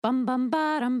Bum bum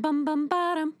bottom bum bum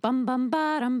bottom bum bum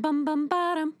bottom bum bum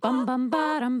bottom bum bum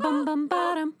bottom bum bum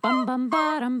bottom bum bum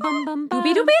bottom bum bum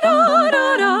Doobie doobie da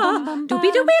da da. Doobie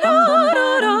doobie da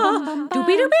da da.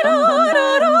 Doobie doobie da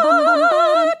da da.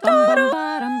 Doobie doobie da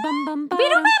da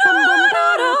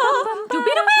da.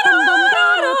 Doobie doobie da da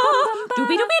da.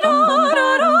 Doobie doobie da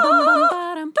da da.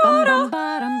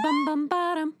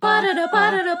 Ba-da-da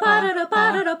ba-da-da ba-da-da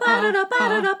ba-da-da ba-da-da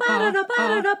ba-da-da ba-da-da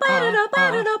ba-da-da ba-da-da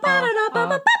ba-da-da ba-da-da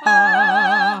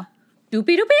ba-ba-ba.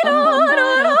 Doopy doopy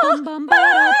da.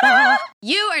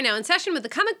 You are now in session with the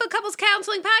Comic Book Couples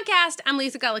Counseling Podcast. I'm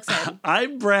Lisa Gullickson.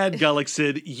 I'm Brad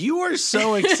Gullickson. You are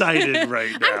so excited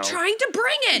right now. I'm trying to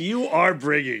bring it. You are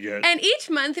bringing it. And each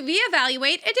month, we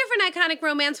evaluate a different iconic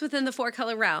romance within the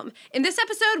four-color realm. In this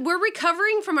episode, we're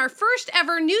recovering from our first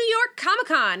ever New York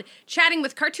Comic-Con, chatting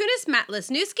with cartoonist Matt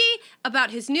Lesniewski about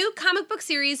his new comic book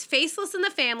series, Faceless in the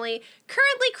Family,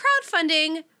 currently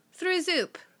crowdfunding through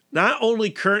Zoop. Not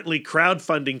only currently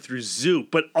crowdfunding through Zoop,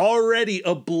 but already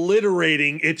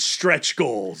obliterating its stretch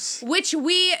goals. Which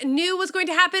we knew was going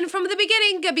to happen from the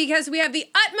beginning because we have the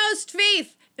utmost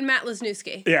faith in Matt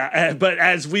Lesniewski. Yeah, but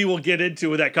as we will get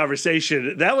into in that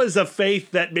conversation, that was a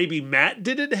faith that maybe Matt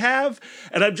didn't have.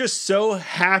 And I'm just so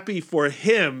happy for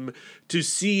him to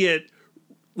see it,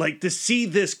 like to see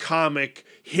this comic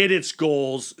hit its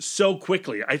goals so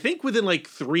quickly. I think within like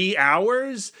 3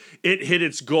 hours, it hit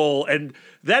its goal. And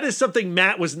that is something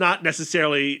Matt was not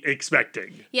necessarily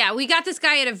expecting. Yeah, we got this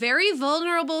guy at a very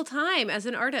vulnerable time as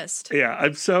an artist. Yeah,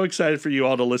 I'm so excited for you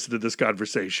all to listen to this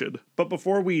conversation. But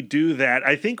before we do that,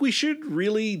 I think we should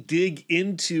really dig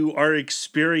into our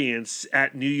experience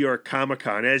at New York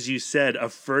Comic-Con. As you said, a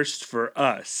first for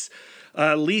us.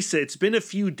 Lisa, it's been a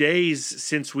few days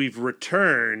since we've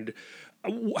returned.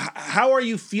 How are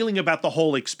you feeling about the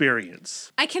whole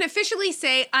experience? I can officially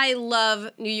say I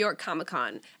love New York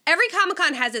Comic-Con. Every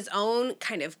Comic-Con has its own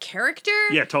kind of character.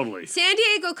 Yeah, totally. San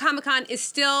Diego Comic-Con is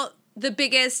still the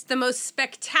biggest, the most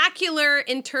spectacular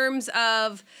in terms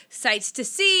of sights to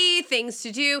see, things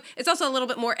to do. It's also a little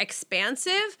bit more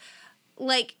expansive.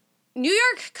 Like, New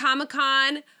York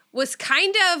Comic-Con was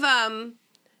kind of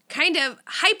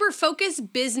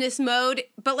hyper-focused business mode,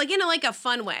 but like in a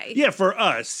fun way. Yeah, for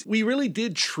us, we really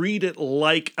did treat it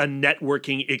like a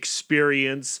networking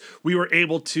experience. We were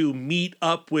able to meet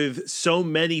up with so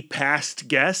many past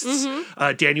guests.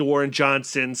 Daniel Warren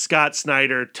Johnson, Scott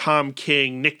Snyder, Tom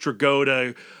King, Nick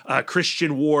Dragotta,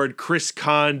 Christian Ward, Chris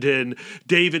Condon,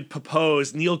 David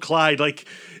Pepose, Neil Clyde. Like,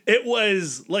 it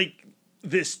was like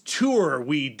this tour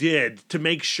we did to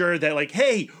make sure that, like,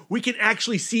 hey, we can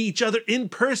actually see each other in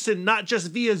person, not just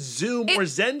via Zoom or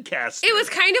Zencastr. It was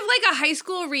kind of like a high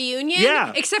school reunion,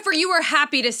 yeah, except for you were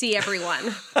happy to see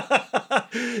everyone.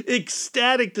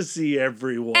 Ecstatic to see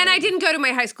everyone. And I didn't go to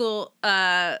my high school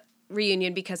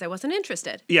reunion because I wasn't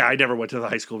interested. Yeah, I never went to the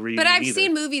high school reunion But I've either.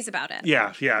 seen movies about it.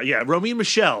 Yeah. Romy and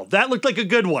Michelle. That looked like a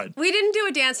good one. We didn't do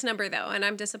a dance number, though, and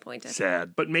I'm disappointed.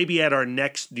 Sad. But maybe at our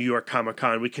next New York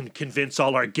Comic-Con, we can convince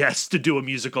all our guests to do a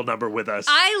musical number with us.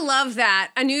 I love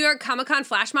that. A New York Comic-Con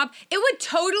flash mob. It would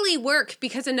totally work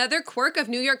because another quirk of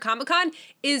New York Comic-Con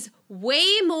is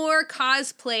way more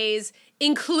cosplays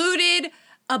included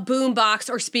a boombox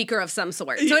or speaker of some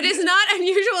sort. So it is not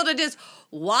unusual to just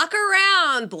walk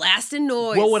around blasting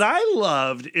noise. Well, what I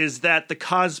loved is that the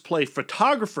cosplay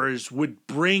photographers would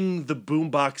bring the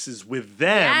boomboxes with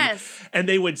them. Yes. And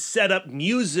they would set up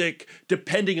music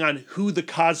depending on who the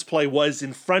cosplay was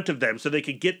in front of them so they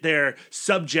could get their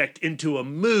subject into a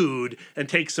mood and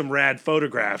take some rad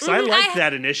photographs. I like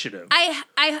that initiative.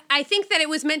 I think that it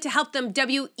was meant to help them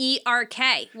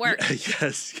WERK work.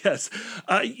 Yes.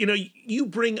 You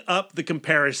bring up the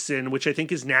comparison, which I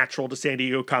think is natural to San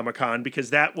Diego Comic-Con, because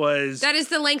that is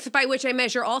the length by which I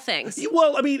measure all things.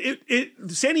 Well, I mean,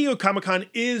 San Diego Comic-Con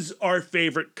is our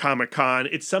favorite Comic-Con.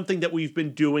 It's something that we've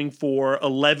been doing for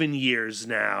 11 years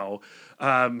now.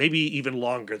 Maybe even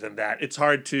longer than that. It's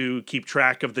hard to keep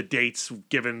track of the dates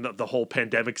given the whole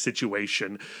pandemic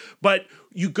situation. But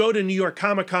you go to New York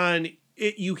Comic-Con,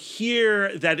 you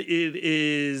hear that it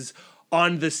is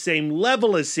on the same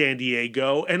level as San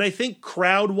Diego, and I think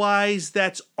crowd-wise,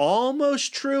 that's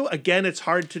almost true. Again, it's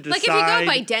hard to decide. Like if you go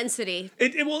by density.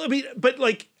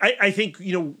 I think,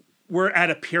 we're at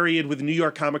a period with New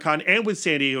York Comic-Con and with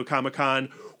San Diego Comic-Con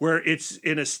where it's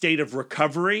in a state of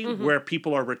recovery, where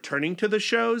people are returning to the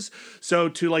shows. So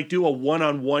to do a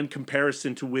one-on-one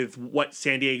comparison with what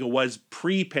San Diego was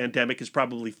pre-pandemic is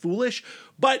probably foolish,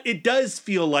 but it does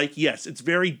feel like, yes, it's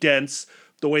very dense,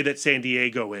 the way that San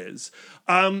Diego is.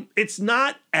 It's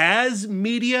not as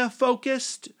media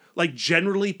focused, like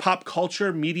generally pop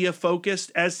culture media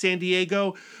focused as San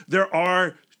Diego. There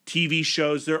are TV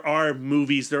shows, there are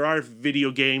movies, there are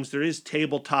video games, there is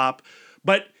tabletop,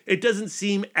 but it doesn't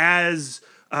seem as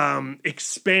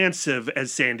expansive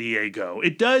as San Diego.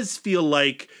 It does feel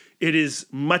like it is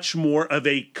much more of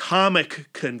a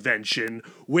comic convention,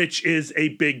 which is a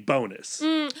big bonus.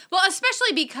 Well,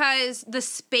 especially because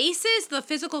the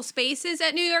physical spaces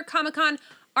at New York Comic Con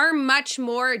are much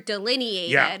more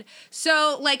delineated. Yeah.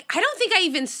 So, like, I don't think I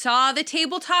even saw the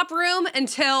tabletop room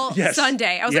until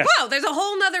Sunday. I was like, whoa, there's a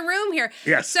whole nother room here.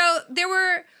 Yes. So there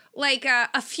were, like,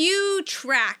 a few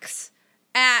tracks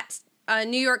at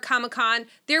New York Comic Con.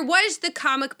 There was the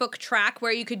comic book track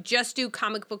where you could just do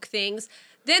comic book things.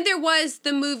 Then there was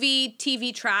the movie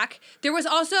TV track. There was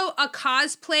also a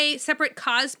separate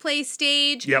cosplay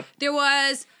stage. Yep. There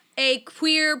was a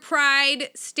queer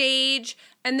pride stage.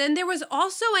 And then there was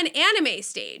also an anime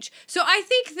stage. So I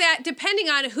think that depending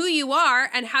on who you are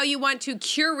and how you want to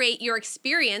curate your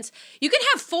experience, you can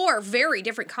have 4 very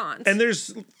different cons. And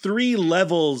there's 3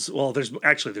 levels. Well, there's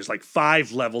like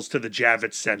 5 levels to the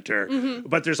Javits Center,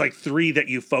 but there's like 3 that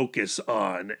you focus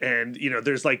on. And,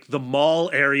 there's like the mall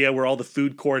area where all the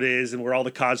food court is and where all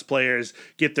the cosplayers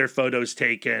get their photos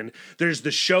taken. There's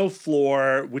the show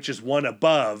floor, which is one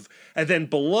above. And then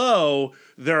below,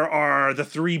 there are the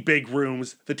 3 big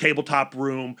rooms, the tabletop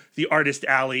room, the artist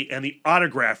alley, and the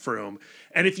autograph room.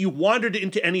 And if you wandered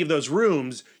into any of those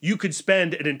rooms, you could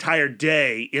spend an entire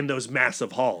day in those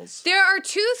massive halls. There are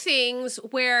 2 things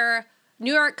where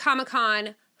New York Comic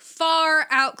Con far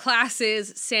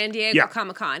outclasses San Diego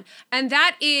Comic Con. And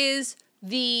that is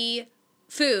the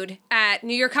food at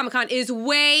New York Comic Con is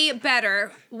way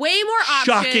better, way more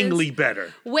options. Shockingly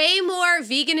better. Way more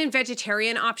vegan and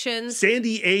vegetarian options. San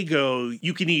Diego,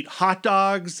 you can eat hot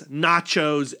dogs,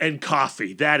 nachos, and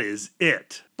coffee. That is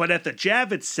it. But at the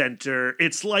Javits Center,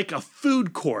 it's like a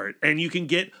food court, and you can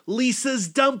get Lisa's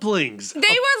dumplings. They were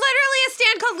literally a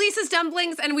stand called Lisa's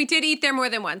Dumplings, and we did eat there more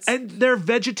than once. And their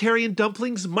vegetarian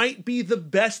dumplings might be the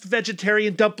best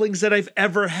vegetarian dumplings that I've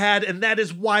ever had, and that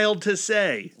is wild to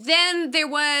say. Then there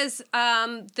was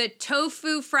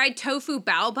the fried tofu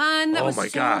bao bun. That was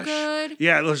so good.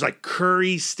 Yeah, there's like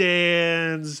curry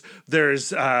stands.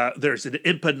 There's an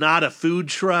empanada food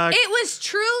truck. It was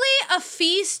truly a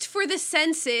feast for the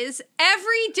senses.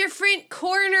 Every different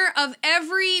corner of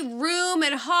every room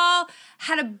and hall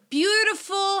had a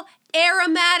beautiful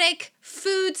aromatic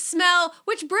food smell,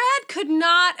 which Brad could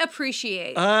not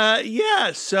appreciate.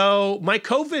 So my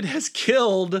COVID has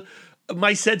killed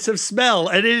my sense of smell,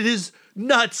 and it is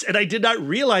nuts. And I did not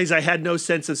realize I had no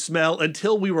sense of smell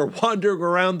until we were wandering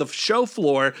around the show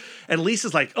floor, and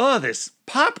Lisa's like, oh, this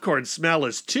popcorn smell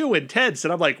is too intense.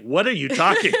 And I'm like, what are you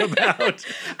talking about?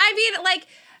 I mean, like,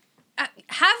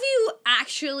 have you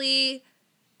actually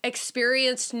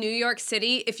experienced New York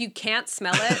City if you can't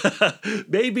smell it?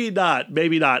 Maybe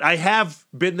not. I have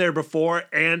been there before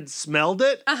and smelled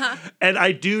it. And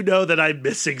I do know that I'm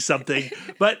missing something.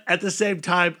 But at the same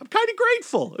time, I'm kind of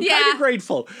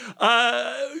grateful.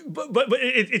 But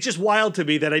it's just wild to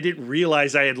me that I didn't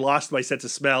realize I had lost my sense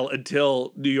of smell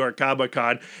until New York Comic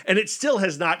Con. And it still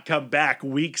has not come back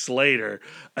weeks later.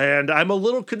 And I'm a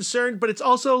little concerned, but it's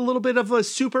also a little bit of a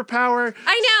superpower.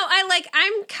 I know.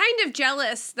 I'm kind of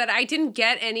jealous that I didn't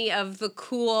get any of the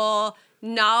cool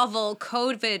novel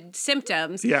COVID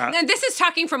symptoms. Yeah. And this is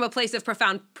talking from a place of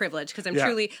profound privilege because I'm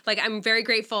truly, I'm very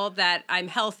grateful that I'm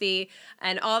healthy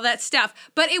and all that stuff.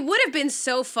 But it would have been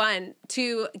so fun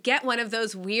to get one of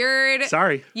those weird,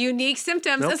 unique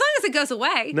symptoms, as long as it goes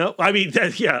away. No, I mean,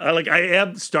 I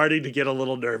am starting to get a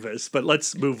little nervous, but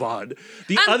let's move on.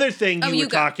 The other thing you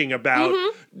were talking about,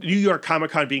 New York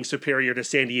Comic Con being superior to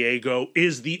San Diego,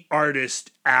 is the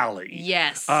Artist Alley.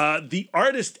 Yes. The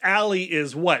Artist Alley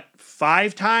is what?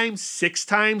 5 times, 6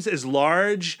 times as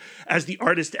large as the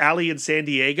Artist Alley in San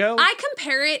Diego? I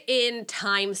compare it in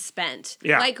time spent.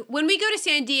 Yeah. Like, when we go to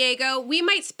San Diego, we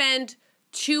might spend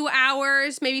 2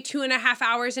 hours, maybe 2.5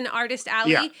 hours in Artist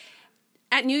Alley. Yeah.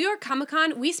 At New York Comic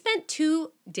Con, we spent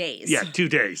 2 days. Yeah, 2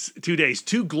 days. 2 days.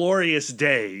 2 glorious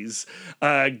days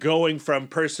going from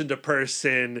person to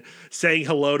person, saying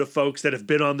hello to folks that have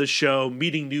been on the show,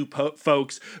 meeting new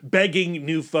folks, begging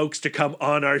new folks to come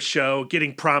on our show,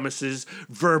 getting promises,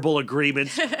 verbal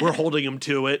agreements. We're holding them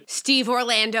to it. Steve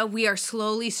Orlando, we are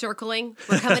slowly circling.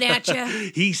 We're coming at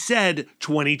you. He said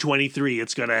 2023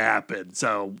 it's going to happen.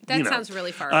 So, that sounds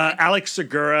really far away. Alex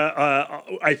Segura,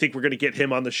 I think we're going to get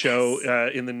him on the show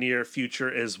in the near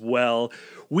future as well.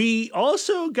 We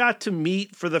also got to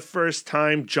meet for the first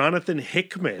time Jonathan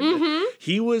Hickman.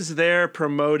 he was there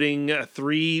promoting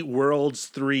Three Worlds,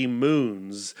 Three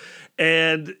Moons.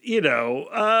 And,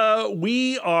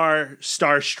 we are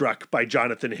starstruck by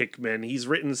Jonathan Hickman. He's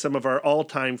written some of our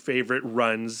all-time favorite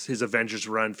runs, his Avengers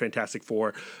run, Fantastic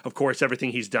Four, of course,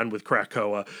 everything he's done with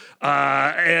Krakoa.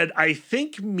 And I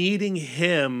think meeting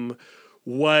him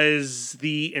was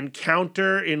the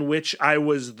encounter in which I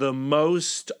was the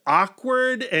most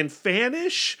awkward and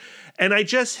fanish. And I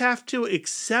just have to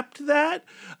accept that.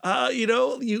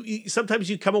 You sometimes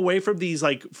you come away from these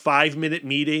like 5-minute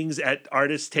meetings at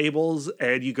artist tables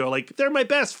and you go like, they're my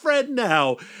best friend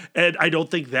now. And I don't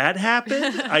think that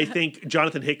happened. I think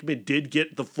Jonathan Hickman did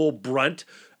get the full brunt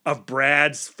of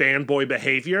Brad's fanboy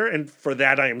behavior. And for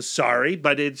that, I am sorry,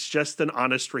 but it's just an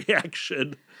honest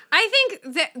reaction. I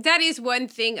think that is one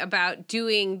thing about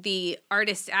doing the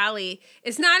Artist Alley.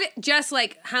 It's not just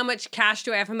like how much cash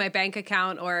do I have in my bank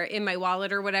account or in my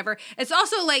wallet or whatever. It's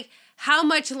also like how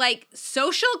much like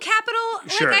social capital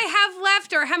Sure. like I have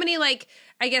left, or how many like,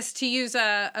 I guess to use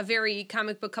a very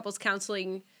comic book couples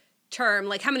counseling term,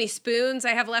 like how many spoons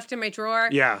I have left in my drawer.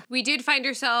 Yeah. We did find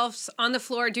ourselves on the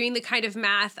floor doing the kind of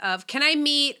math of, can I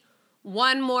meet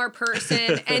one more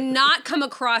person and not come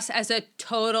across as a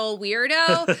total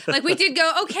weirdo? Like we did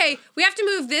go, okay, we have to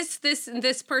move this, and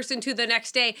this person to the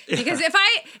next day because if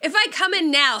I come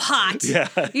in now hot,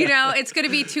 it's going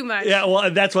to be too much. Yeah, well,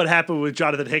 and that's what happened with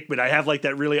Jonathan Hickman. I have like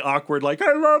that really awkward, like,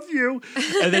 I love you.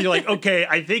 And then you're like, okay,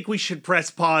 I think we should press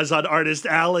pause on Artist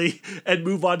Alley and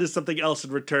move on to something else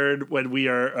in return when we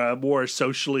are more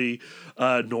socially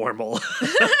normal.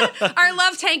 Our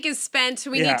love tank is spent.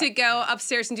 We Yeah. need to go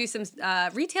upstairs and do some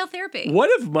retail therapy. One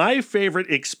of my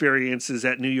favorite experiences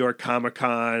at New York Comic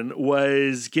Con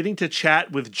was getting to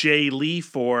chat with Jay Lee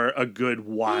for a good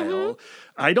while.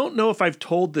 I don't know if I've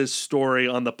told this story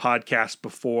on the podcast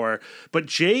before, but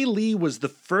Jay Lee was the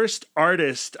first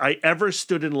artist I ever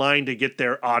stood in line to get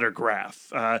their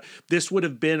autograph. This would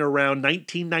have been around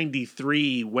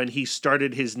 1993 when he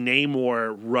started his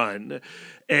Namor run,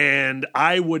 and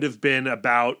I would have been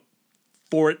about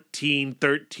 14,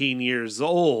 13 years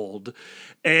old.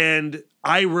 And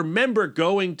I remember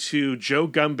going to Joe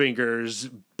Gumbinger's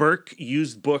Burke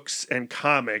Used Books and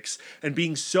Comics and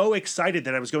being so excited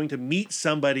that I was going to meet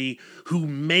somebody who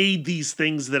made these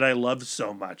things that I loved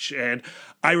so much. And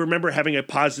I remember having a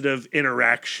positive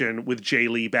interaction with Jay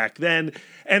Lee back then.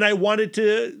 And I wanted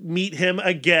to meet him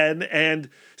again and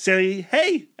say,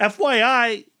 hey,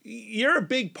 FYI, you're a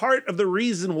big part of the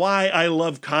reason why I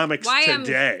love comics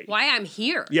today. Why I'm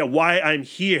here. Yeah, why I'm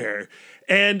here.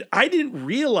 And I didn't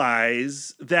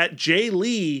realize that Jay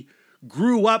Lee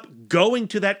grew up going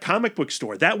to that comic book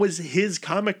store. That was his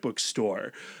comic book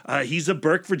store. He's a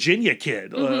Burke, Virginia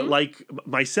kid, like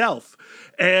myself.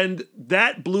 And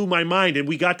that blew my mind. And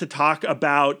we got to talk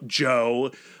about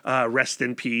Joe, rest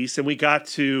in peace. And we got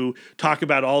to talk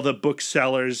about all the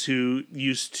booksellers who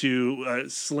used to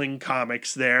sling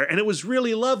comics there. And it was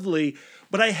really lovely.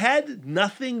 But I had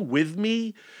nothing with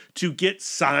me to get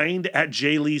signed at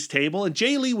Jay Lee's table. And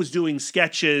Jay Lee was doing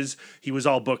sketches. He was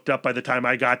all booked up by the time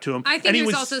I got to him. I think he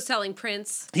was also selling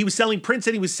prints. He was selling prints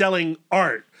and he was selling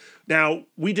art. Now,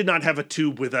 we did not have a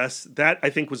tube with us. That, I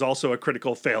think, was also a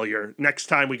critical failure. Next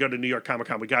time we go to New York Comic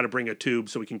Con, we got to bring a tube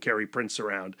so we can carry prints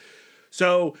around.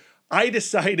 So I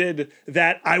decided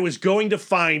that I was going to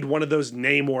find one of those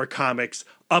Namor comics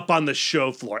up on the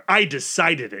show floor. I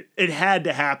decided it. It had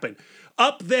to happen.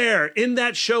 Up there in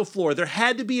that show floor, there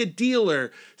had to be a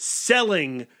dealer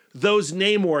selling those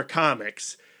Namor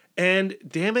comics. And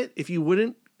damn it, if you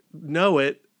wouldn't know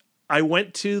it, I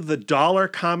went to the dollar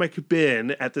comic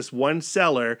bin at this one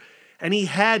seller, and he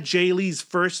had Jay Lee's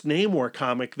first Namor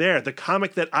comic there, the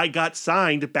comic that I got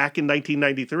signed back in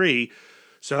 1993.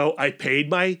 So I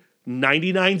paid my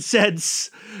 99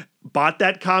 cents, bought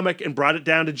that comic, and brought it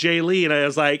down to Jay Lee, and I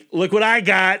was like, look what I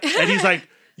got. And he's like,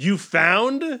 you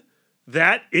found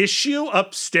that issue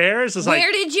upstairs?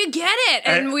 Where did you get it?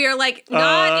 And we were like,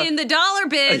 not in the dollar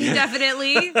bin,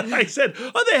 definitely. I said,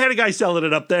 oh, they had a guy selling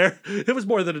it up there. It was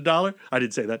more than $1. I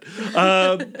didn't say that.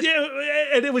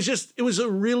 And it was a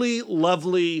really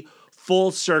lovely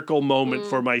full circle moment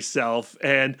for myself.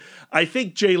 And I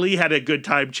think Jay Lee had a good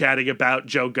time chatting about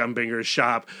Joe Gumbinger's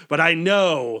shop, but I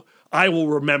know I will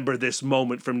remember this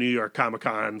moment from New York Comic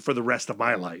Con for the rest of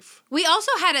my life. We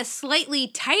also had a slightly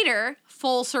tighter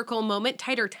full circle moment,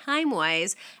 tighter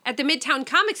time-wise, at the Midtown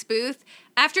Comics booth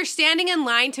after standing in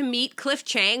line to meet Cliff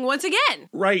Chang once again.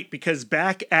 Right, because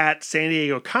back at San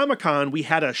Diego Comic-Con, we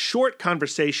had a short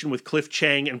conversation with Cliff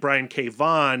Chang and Brian K.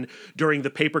 Vaughan during the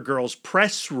Paper Girls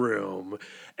press room.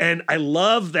 And I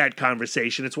love that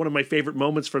conversation. It's one of my favorite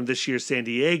moments from this year's San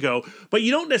Diego. But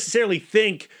you don't necessarily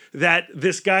think that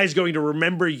this guy's going to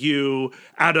remember you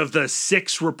out of the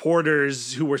 6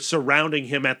 reporters who were surrounding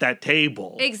him at that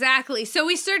table. Exactly. So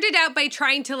we started out by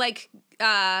trying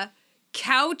to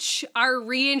couch our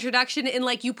reintroduction in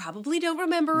you probably don't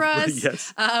remember us.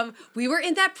 Yes. We were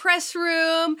in that press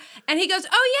room, and he goes,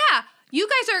 "Oh yeah, you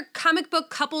guys are comic book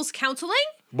couples counseling?"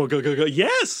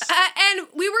 Yes. And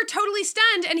we were totally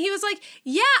stunned, and he was like,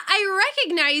 "Yeah, I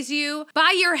recognize you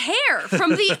by your hair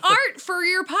from the art for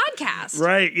your podcast."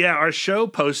 Right, yeah. Our show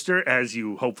poster, as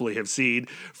you hopefully have seen,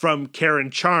 from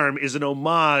Karen Charm is an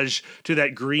homage to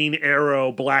that Green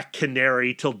Arrow, Black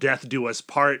Canary, Till Death Do Us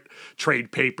Part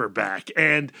trade paperback.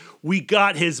 And we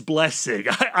got his blessing.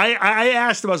 I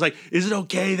asked him, I was like, is it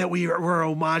okay that we're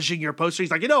homaging your poster?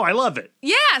 He's like, I love it.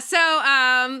 Yeah,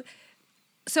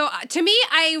 So to me,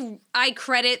 I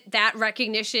credit that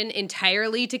recognition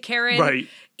entirely to Karen. Right.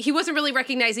 He wasn't really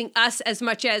recognizing us as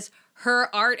much as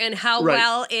her art and how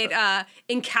well it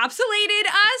encapsulated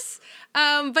us.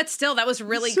 But still, that was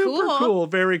really Super cool.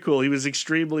 Very cool. He was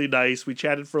extremely nice. We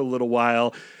chatted for a little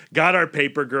while, got our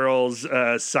Paper Girls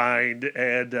signed,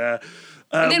 and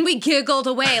then we giggled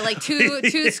away like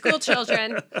two school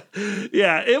children.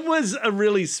 Yeah, it was a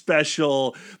really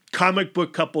special comic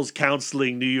book couples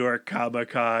counseling New York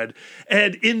Comic-Con.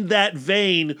 And in that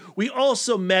vein, we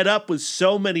also met up with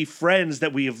so many friends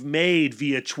that we have made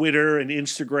via Twitter and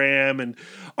Instagram and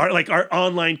our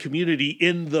online community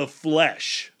in the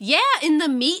flesh. Yeah, in the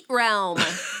meat realm.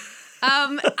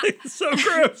 So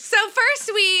gross. So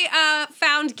first we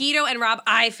found Guido and Rob.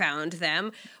 I found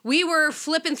them. We were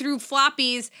flipping through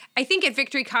floppies, I think at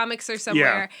Victory Comics or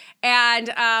somewhere,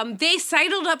 and they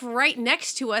sidled up right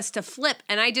next to us to flip,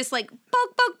 and I just bug,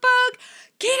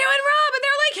 Guido and Rob, and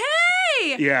they're like, hey!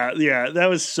 Yeah, that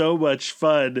was so much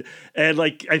fun. And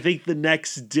I think the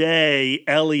next day,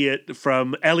 Elliot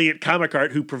from Elliot Comic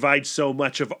Art, who provides so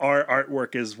much of our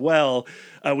artwork as well,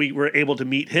 we were able to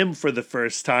meet him for the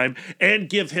first time and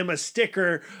give him a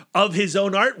sticker of his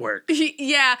own artwork. He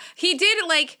did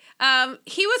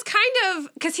he was kind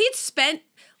of, because he'd spent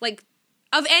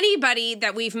of anybody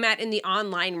that we've met in the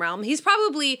online realm, he's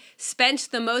probably spent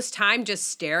the most time just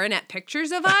staring at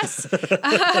pictures of us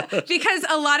because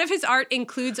a lot of his art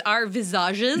includes our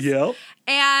visages. Yep.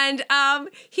 And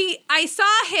I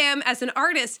saw him as an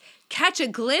artist catch a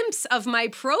glimpse of my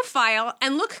profile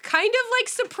and look kind of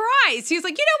surprised. He was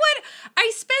like, you know what?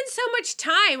 I spend so much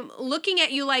time looking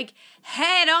at you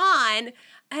head on,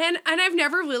 and I've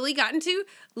never really gotten to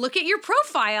look at your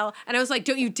profile. And I was like,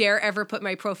 don't you dare ever put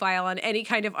my profile on any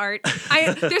kind of art.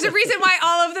 There's a reason why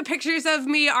all of the pictures of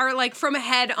me are from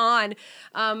head on.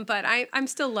 But I'm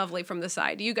still lovely from the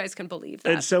side. You guys can believe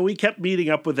that. And so we kept meeting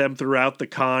up with them throughout the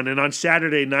con. And on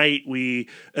Saturday night, we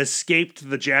escaped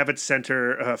the Javits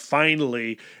Center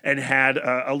finally and had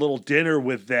a little dinner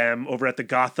with them over at the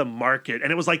Gotham Market.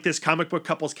 And it was this comic book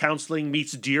couples counseling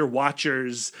meets Dear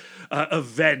Watchers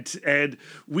event. And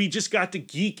we just got to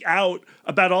geek out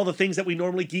about all the things that we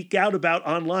normally geek out about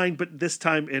online, but this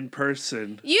time in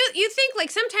person. You think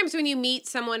sometimes when you meet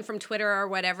someone from Twitter or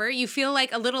whatever, you feel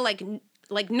a little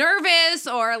nervous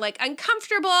or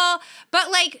uncomfortable, but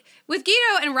with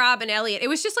Guido and Rob and Elliot, it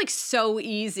was just so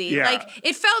easy. Yeah.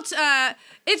 It felt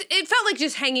it felt like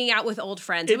just hanging out with old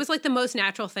friends. It was the most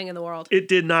natural thing in the world. It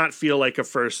did not feel like a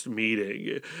first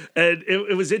meeting. And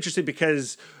it was interesting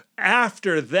because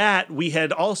after that, we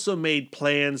had also made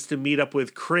plans to meet up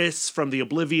with Chris from the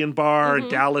Oblivion Bar,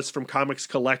 Dallas from Comics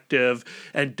Collective,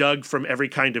 and Doug from Every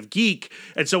Kind of Geek.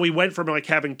 And so we went from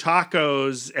having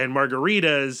tacos and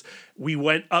margaritas. We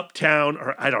went uptown,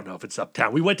 or I don't know if it's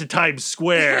uptown. We went to Times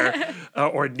Square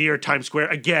or near Times Square.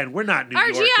 Again, we're not New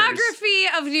Yorkers. Our geography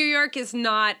of New York is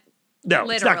not No,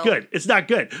 literal. It's not good. It's not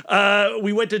good.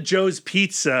 We went to Joe's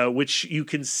Pizza, which you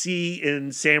can see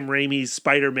in Sam Raimi's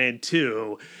Spider-Man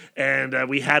 2, and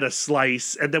we had a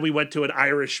slice, and then we went to an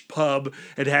Irish pub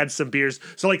and had some beers.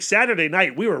 So, Saturday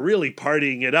night, we were really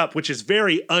partying it up, which is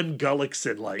very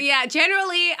un-Gullickson-like. Yeah,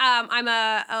 generally, I'm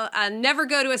a never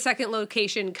go to a second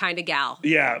location kind of gal.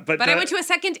 Yeah, but I went to a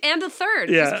second and a third,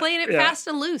 yeah, just playing it fast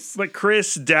and loose. But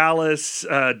Chris, Dallas,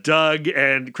 Doug,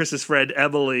 and Chris's friend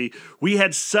Emily, we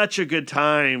had such a good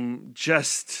time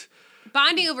just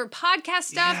bonding over podcast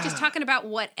stuff, just talking about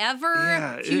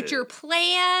whatever, future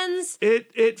plans.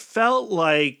 It felt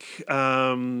like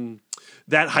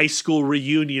that high school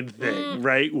reunion thing,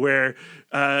 right? Where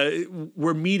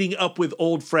we're meeting up with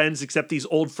old friends, except these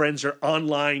old friends are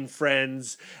online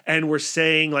friends, and we're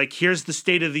saying, like, here's the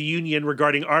state of the union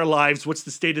regarding our lives. What's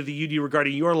the state of the union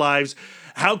regarding your lives?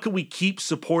 How can we keep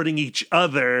supporting each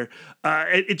other?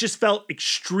 It just felt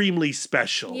extremely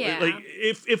special. Yeah. Like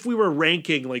if we were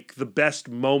ranking like the best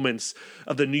moments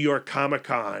of the New York Comic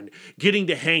Con, getting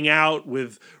to hang out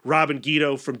with Robin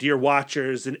Guido from Dear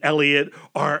Watchers and Elliot,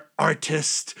 our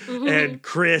artist, and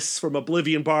Chris from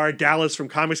Oblivion Bar, Dallas from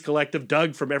Comics Collective,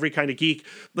 Doug from Every Kind of Geek,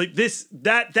 like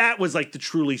that was like the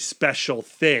truly special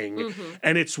thing,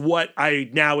 and it's what I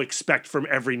now expect from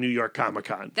every New York Comic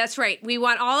Con. That's right. We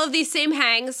want all of these same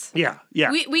hangs. Yeah.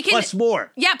 We can, plus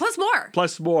more. Yeah,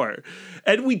 plus more.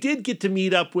 And we did get to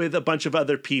meet up with a bunch of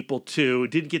other people too.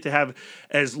 Didn't get to have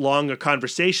as long a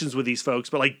conversations with these folks,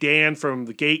 but like Dan from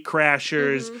the Gate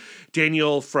Crashers,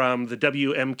 Daniel from the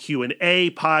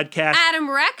WMQ&A podcast. Adam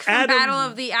Reck from Battle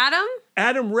of the Atom.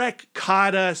 Adam Reck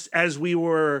caught us as we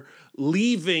were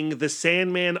leaving the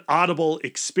Sandman Audible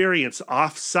experience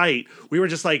off-site. We were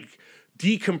just like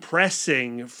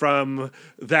decompressing from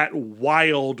that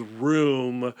wild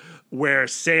room where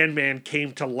Sandman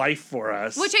came to life for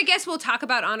us. Which I guess we'll talk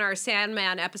about on our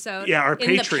Sandman episode. Yeah, our in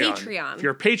Patreon. The Patreon. If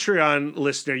you're a Patreon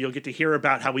listener, you'll get to hear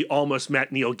about how we almost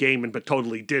met Neil Gaiman, but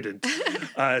totally didn't.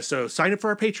 So sign up for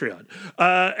our Patreon.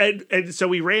 And so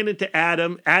we ran into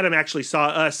Adam. Adam actually saw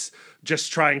us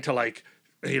just trying to like,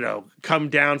 come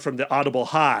down from the Audible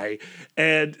high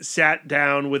and sat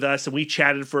down with us, and we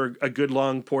chatted for a good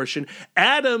long portion.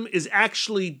 Adam is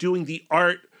actually doing the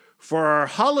art for our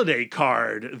holiday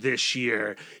card this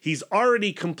year. He's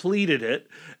already completed it,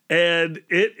 and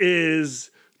it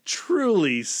is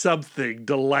truly something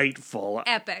delightful.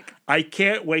 Epic. I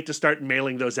can't wait to start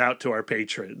mailing those out to our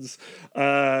patrons.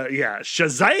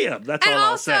 Shazam! That's all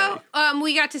I'll say. And also,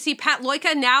 we got to see Pat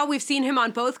Loika. Now we've seen him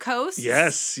on both coasts.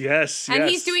 Yes. And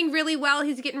he's doing really well.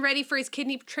 He's getting ready for his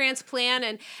kidney transplant.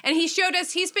 And he showed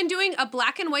us he's been doing a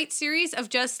black and white series of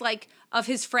just like of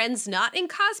his friends not in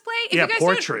cosplay. If you guys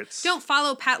portraits. Don't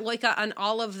follow Pat Loika on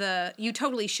all of the... You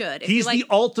totally should. He's the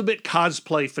ultimate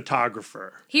cosplay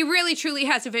photographer. He really, truly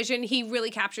has a vision. He really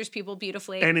captures people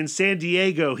beautifully. And in San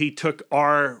Diego, he took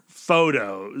our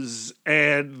photos,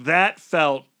 and that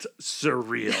felt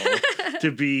surreal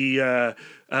to be...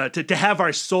 to have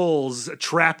our souls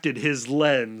trapped in his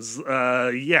lens.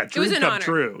 Dream come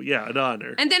true. Yeah, an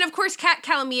honor. And then, of course, Kat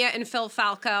Calamia and Phil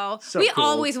Falco. We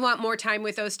always want more time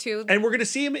with those two. And we're going to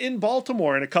see him in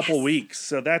Baltimore in a couple weeks,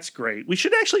 so that's great. We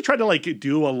should actually try to, like,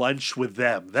 do a lunch with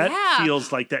them. That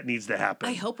feels like that needs to happen.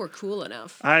 I hope we're cool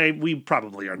enough. We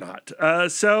probably are not.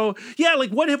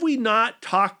 What have we not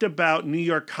talked about New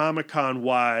York Comic Con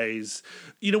wise?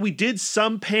 We did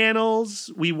some panels.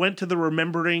 We went to the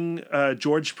Remembering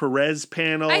George Perez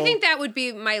panel. I think that would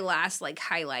be my last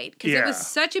highlight because it was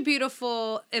such a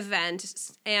beautiful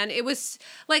event, and it was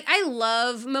I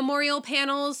love memorial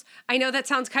panels. I know that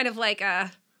sounds kind of like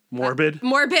morbid,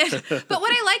 but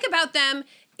what I like about them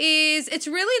is it's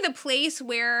really the place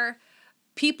where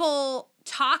people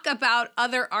talk about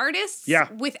other artists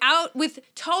with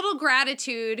total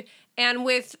gratitude and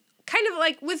with kind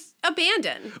of with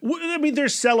abandon. I mean,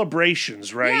 there's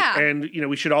celebrations, right? Yeah. And,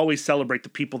 we should always celebrate the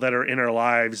people that are in our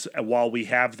lives while we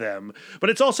have them. But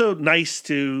it's also nice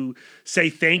to say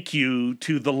thank you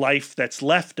to the life that's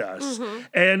left us. Mm-hmm.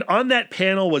 And on that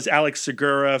panel was Alex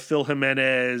Segura, Phil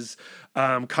Jimenez,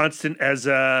 Constant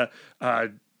Eza,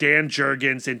 Dan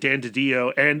Jurgens, and Dan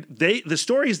DiDio. And the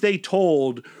stories they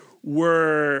told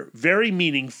were very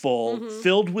meaningful,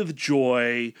 filled with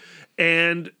joy,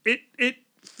 and it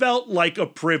felt like a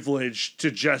privilege to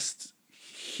just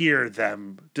hear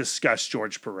them discuss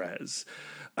George Perez.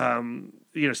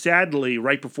 Sadly,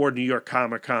 right before New York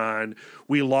Comic Con,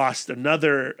 we lost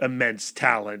another immense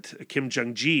talent, Kim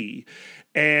Jung-gi,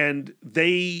 and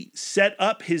they set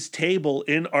up his table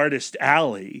in Artist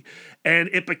Alley, and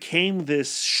it became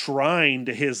this shrine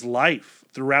to his life.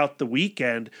 Throughout the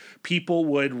weekend, people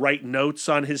would write notes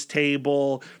on his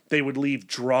table. They would leave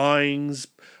drawings,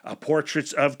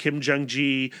 portraits of Kim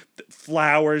Jung-gi,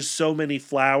 flowers, so many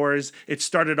flowers. It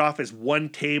started off as one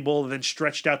table, then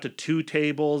stretched out to two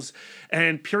tables,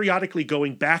 and periodically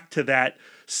going back to that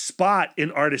spot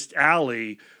in Artist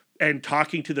Alley and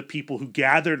talking to the people who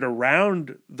gathered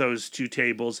around those two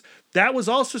tables. That was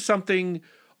also something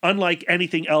unlike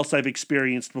anything else I've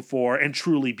experienced before, and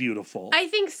truly beautiful. I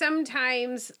think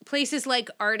sometimes places like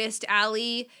Artist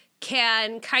Alley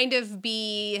can kind of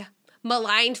be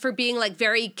maligned for being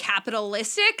very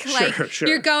capitalistic. Sure.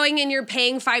 You're going and you're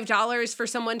paying $5 for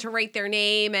someone to write their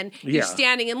name, and you're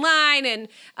standing in line,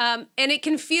 and it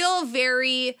can feel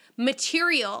very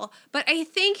material. But I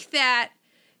think that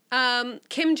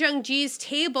Kim Jung-ji's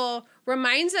table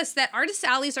reminds us that artist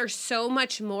alleys are so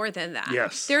much more than that.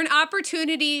 Yes. They're an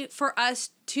opportunity for us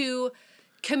to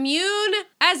commune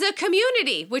as a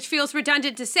community, which feels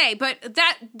redundant to say, but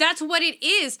that's what it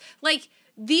is. Like,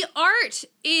 the art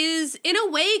is, in a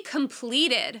way,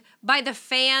 completed by the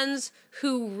fans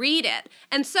who read it.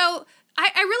 And so I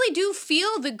really do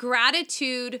feel the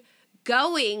gratitude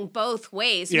going both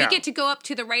ways. Yeah. We get to go up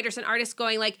to the writers and artists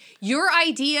going like, your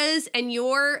ideas and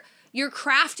your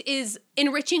craft is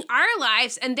enriching our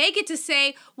lives. And they get to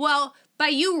say, well, by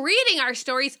you reading our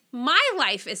stories, my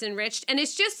life is enriched. And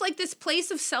it's just like this place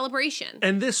of celebration.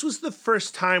 And this was the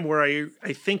first time where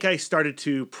I think I started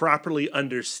to properly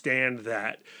understand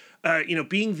that.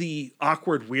 Being the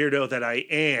awkward weirdo that I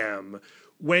am,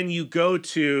 when you go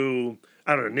to,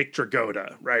 I don't know, Nick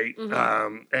Dragotta, right?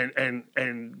 Mm-hmm.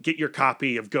 And get your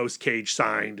copy of Ghost Cage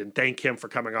signed and thank him for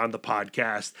coming on the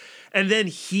podcast. And then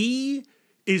he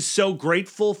is so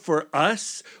grateful for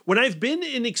us. When I've been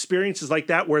in experiences like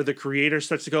that where the creator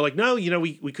starts to go like, no,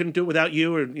 we couldn't do it without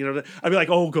you. Or, I'd be like,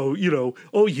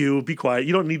 you be quiet.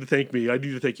 You don't need to thank me. I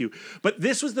need to thank you. But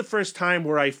this was the first time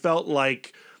where I felt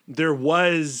like there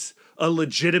was a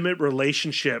legitimate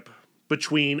relationship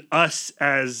between us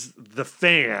as the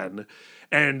fan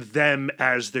and them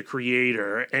as the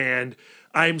creator. And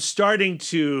I'm starting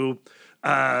to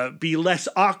be less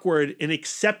awkward in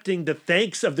accepting the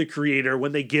thanks of the creator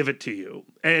when they give it to you.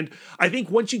 And I think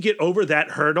once you get over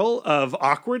that hurdle of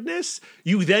awkwardness,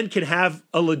 you then can have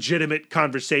a legitimate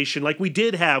conversation like we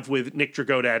did have with Nick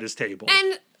Dragotta at his table.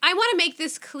 And I want to make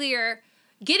this clear.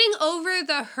 Getting over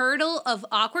the hurdle of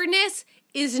awkwardness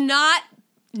is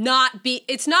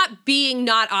it's not being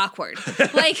not awkward.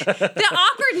 Like, the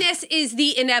awkwardness is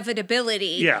the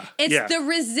inevitability. Yeah. It's the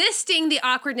resisting the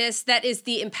awkwardness that is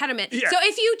the impediment. Yeah. So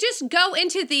if you just go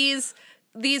into these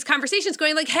conversations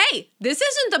going like, hey, this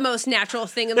isn't the most natural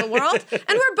thing in the world, and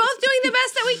we're both doing the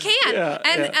best that we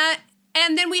can.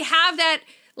 And then we have that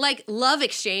like love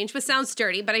exchange, which sounds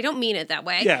dirty, but I don't mean it that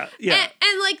way. Yeah.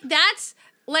 And like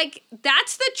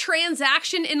that's the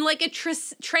transaction in like a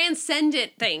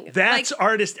transcendent thing. That's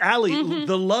Artist Alley,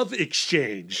 the love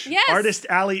exchange. Yes. Artist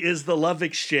Alley is the love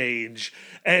exchange.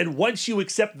 And once you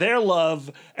accept their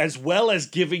love as well as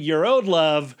giving your own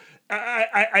love,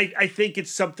 I think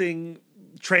it's something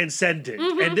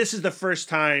transcendent. And this is the first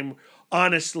time,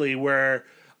 honestly, where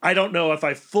I don't know if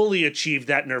I fully achieved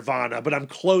that nirvana, but I'm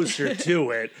closer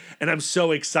to it. And I'm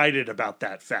so excited about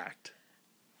that fact.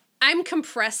 I'm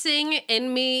compressing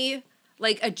in me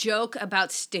like a joke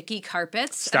about sticky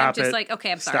carpets. And I'm just like,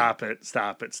 okay, I'm sorry.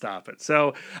 Stop it.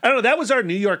 So, I don't know, that was our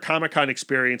New York Comic Con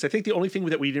experience. I think the only thing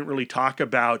that we didn't really talk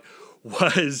about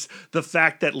was the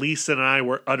fact that Lisa and I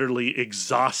were utterly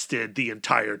exhausted the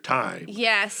entire time.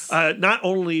 Yes. Not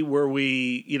only were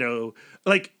we,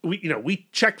 we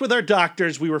checked with our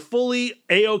doctors. We were fully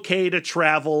A-okay to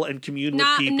travel and commune with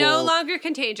people. No longer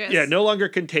contagious. Yeah, no longer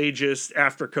contagious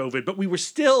after COVID, but we were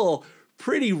still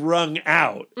pretty wrung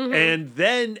out. And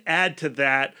then add to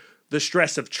that the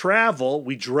stress of travel.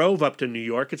 We drove up to New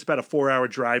York. It's about a 4-hour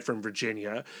drive from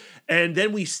Virginia. And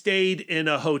then we stayed in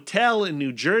a hotel in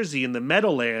New Jersey in the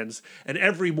Meadowlands. And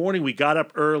every morning we got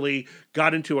up early,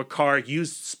 got into a car,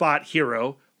 used Spot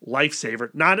Hero,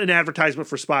 lifesaver. Not an advertisement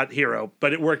for Spot Hero,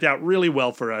 but it worked out really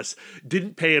well for us.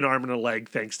 Didn't pay an arm and a leg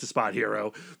thanks to Spot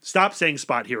Hero. Stop saying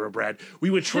Spot Hero, Brad. We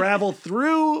would travel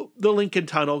through the Lincoln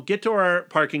Tunnel, get to our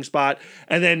parking spot,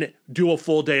 and then do a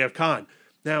full day of con.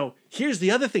 Now, here's the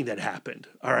other thing that happened,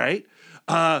 all right?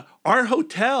 Our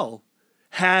hotel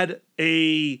had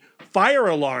a fire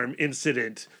alarm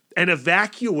incident and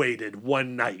evacuated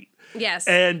one night. Yes.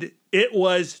 And it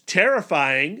was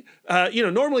terrifying.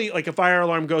 Normally like a fire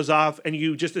alarm goes off and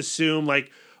you just assume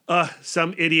like,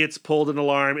 some idiots pulled an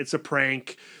alarm. It's a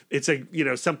prank. It's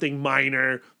something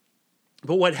minor.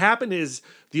 But what happened is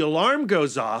the alarm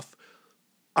goes off.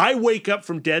 I wake up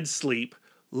from dead sleep.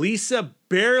 Lisa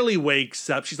barely wakes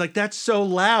up. She's like, that's so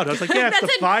loud. I was like, yeah, it's the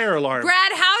fire alarm.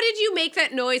 Brad, how did you make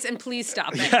that noise? And please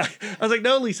stop it. Yeah. I was like,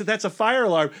 no, Lisa, that's a fire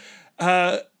alarm.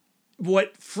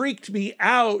 What freaked me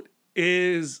out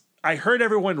is I heard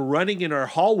everyone running in our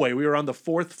hallway. We were on the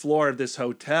 4th floor of this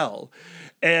hotel.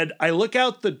 And I look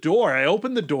out the door. I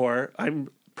open the door. I'm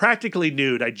practically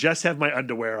nude. I just have my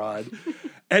underwear on.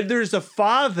 And there's a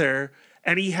father,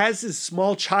 and he has his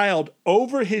small child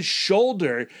over his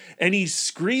shoulder, and he's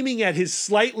screaming at his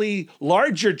slightly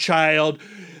larger child,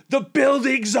 the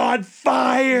building's on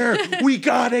fire! We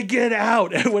gotta get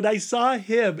out! And when I saw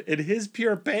him in his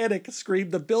pure panic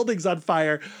scream, the building's on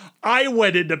fire, I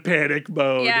went into panic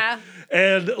mode. Yeah.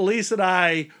 And Lisa and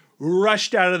I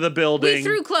rushed out of the building. We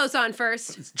threw clothes on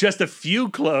first. Just a few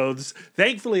clothes.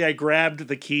 Thankfully, I grabbed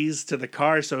the keys to the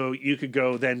car so you could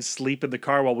go then sleep in the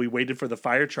car while we waited for the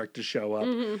fire truck to show up.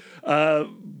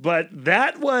 But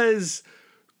that was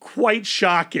quite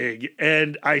shocking,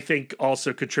 and I think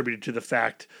also contributed to the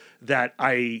fact that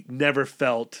I never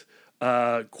felt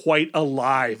quite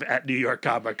alive at New York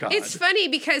Comic Con. It's funny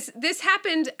because this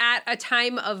happened at a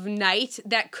time of night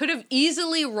that could have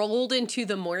easily rolled into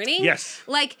the morning. Yes.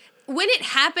 Like when it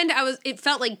happened, it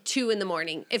felt like 2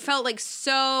 a.m. It felt like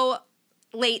so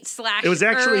late / It was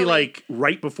actually early. like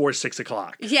right before 6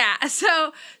 o'clock. Yeah.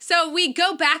 So we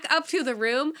go back up to the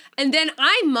room and then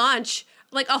I munch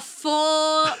like a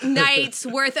full night's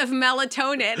worth of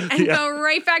melatonin and go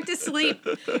right back to sleep.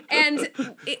 And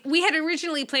we had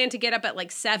originally planned to get up at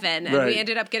like 7 and we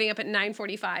ended up getting up at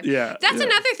 9:45. Yeah. That's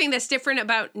another thing that's different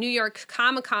about New York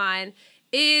Comic Con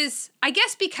is, I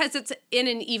guess because it's in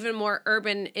an even more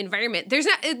urban environment, there's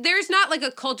not like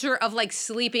a culture of like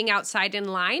sleeping outside in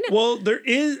line. Well, there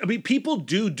is. I mean, people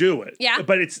do it. Yeah.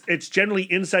 But it's generally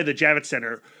inside the Javits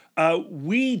Center.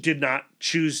 We did not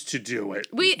choose to do it.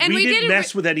 We didn't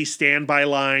mess with any standby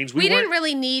lines. We didn't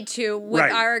really need to with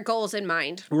our goals in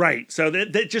mind. Right. So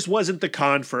that just wasn't the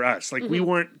con for us. Like we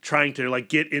weren't trying to like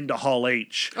get into Hall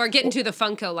H. Or get into the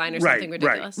Funko line or something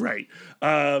ridiculous. Right.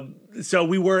 So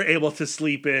we were able to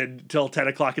sleep in till 10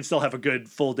 o'clock and still have a good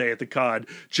full day at the con,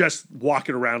 just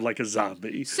walking around like a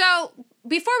zombie. So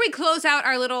before we close out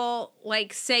our little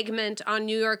like segment on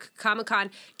New York Comic Con,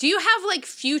 do you have like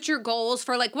future goals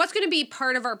for like what's going to be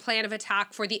part of our plan of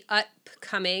attack for the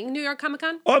upcoming New York Comic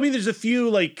Con? Oh, I mean, there's a few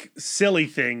like silly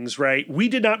things, right? We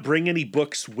did not bring any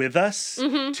books with us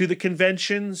to the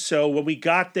convention. So when we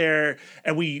got there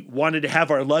and we wanted to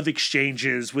have our love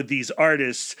exchanges with these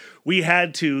artists, we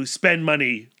had to spend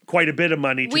money, quite a bit of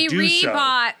money to do so. We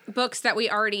rebought books that we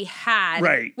already had.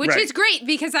 Which is great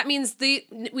because that means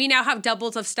we now have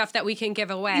doubles of stuff that we can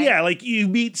give away. Yeah, like you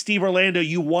meet Steve Orlando,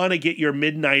 you want to get your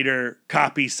Midnighter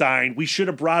copy signed. We should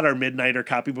have brought our Midnighter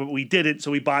copy, but we didn't,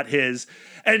 so we bought his.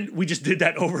 And we just did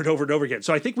that over and over and over again.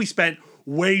 So I think we spent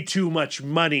way too much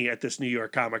money at this New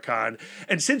York Comic Con.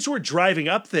 And since we're driving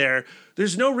up there,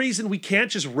 there's no reason we can't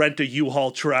just rent a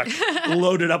U-Haul truck,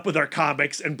 load it up with our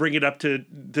comics, and bring it up to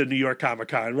the New York Comic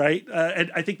Con, right?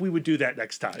 And I think we would do that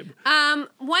next time.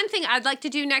 One thing I'd like to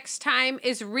do next time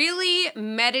is really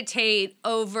meditate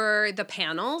over the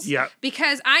panels. Yeah.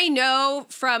 Because I know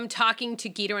from talking to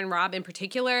Guido and Rob in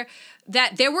particular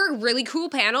that there were really cool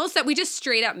panels that we just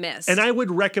straight up missed. And I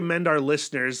would recommend our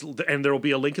listeners, and there will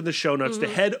be a link in the show notes, to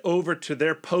head over to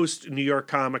their post-New York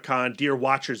Comic Con Dear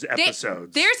Watchers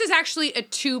episodes. Theirs is actually a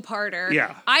 2-parter.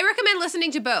 Yeah. I recommend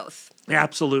listening to both.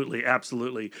 Absolutely.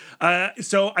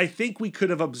 So I think we could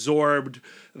have absorbed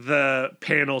the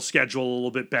panel schedule a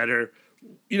little bit better.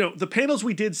 You know, the panels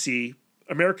we did see,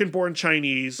 American Born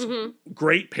Chinese,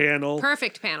 great panel.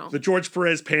 Perfect panel. The George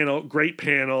Perez panel, great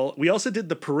panel. We also did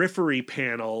the Periphery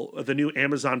panel, the new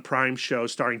Amazon Prime show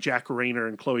starring Jack Rayner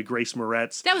and Chloe Grace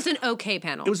Moretz. That was an okay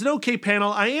panel. It was an okay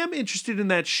panel. I am interested in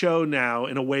that show now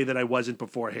in a way that I wasn't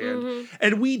beforehand.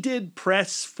 And we did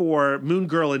press for Moon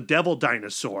Girl and Devil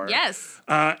Dinosaur. Yes.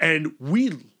 And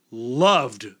we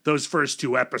loved those first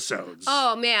 2 episodes.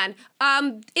 Oh, man.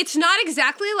 It's not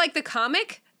exactly like the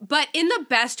comic, but in the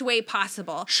best way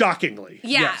possible. Shockingly.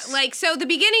 Yeah, Yes. like, so the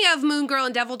beginning of Moon Girl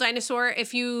and Devil Dinosaur,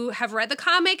 if you have read the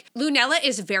comic, Lunella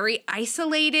is very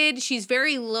isolated, she's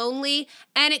very lonely,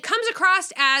 and it comes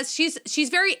across as she's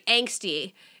very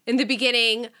angsty in the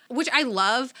beginning, which I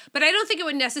love, but I don't think it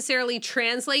would necessarily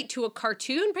translate to a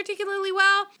cartoon particularly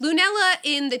well. Lunella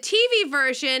in the TV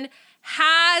version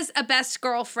has a best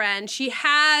girlfriend. She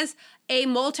has a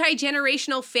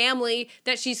multi-generational family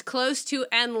that she's close to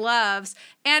and loves.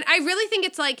 And I really think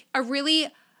it's like a really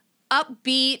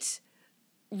upbeat,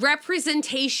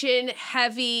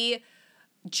 representation-heavy,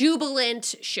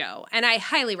 jubilant show. And I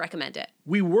highly recommend it.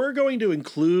 We were going to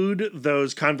include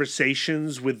those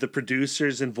conversations with the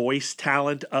producers and voice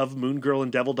talent of Moon Girl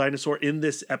and Devil Dinosaur in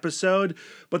this episode,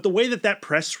 but the way that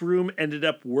press room ended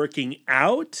up working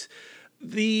out,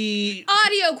 the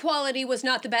audio quality was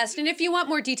not the best, and if you want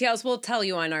more details, we'll tell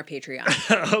you on our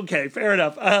Patreon. Okay, fair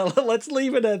enough. Let's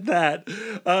leave it at that.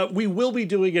 We will be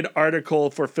doing an article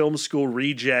for Film School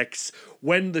Rejects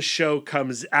when the show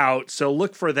comes out, so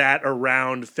look for that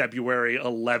around February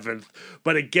 11th.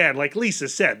 But again, like Lisa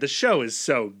said, the show is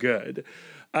so good.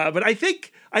 But I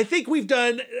think we've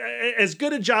done as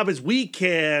good a job as we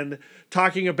can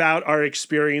talking about our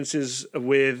experiences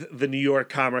with the New York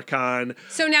Comic Con.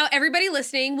 So now everybody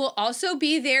listening will also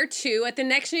be there too at the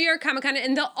next New York Comic Con,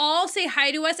 and they'll all say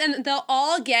hi to us, and they'll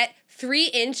all get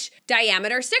 3-inch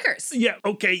diameter stickers. Yeah,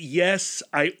 okay, yes,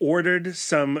 I ordered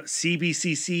some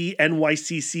CBCC,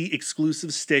 NYCC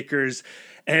exclusive stickers,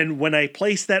 and when I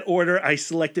placed that order, I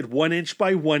selected 1 inch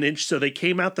by 1 inch, so they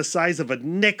came out the size of a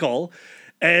nickel,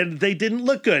 and they didn't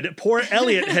look good. Poor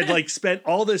Elliot had spent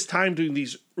all this time doing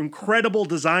these incredible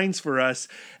designs for us,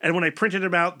 and when I printed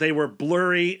them out, they were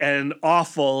blurry and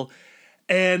awful,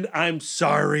 and I'm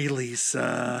sorry,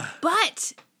 Lisa.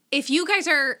 But if you guys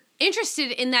are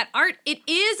interested in that art, it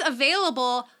is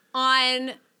available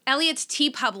on Elliot's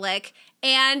TeePublic,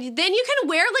 and then you can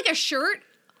wear a shirt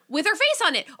with her face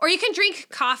on it, or you can drink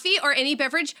coffee or any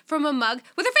beverage from a mug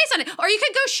with her face on it, or you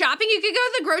could go shopping, you could go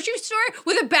to the grocery store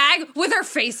with a bag with her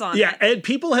face on it. Yeah, and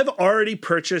people have already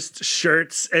purchased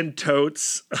shirts and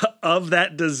totes of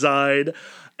that design,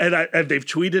 and they've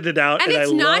tweeted it out. And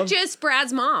it's not just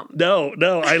Brad's mom. No,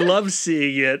 I love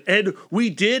seeing it. And we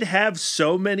did have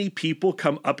so many people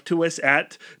come up to us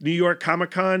at New York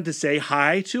Comic Con to say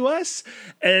hi to us,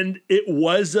 and it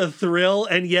was a thrill.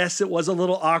 And yes, it was a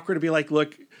little awkward to be like,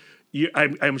 look,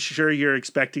 I'm sure you're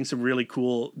expecting some really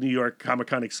cool New York Comic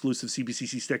Con exclusive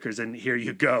CBCC stickers, and here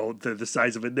you go, the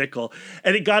size of a nickel.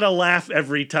 And it got a laugh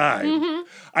every time. Mm-hmm.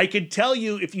 I can tell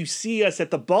you, if you see us at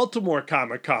the Baltimore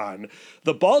Comic Con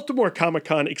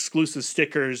exclusive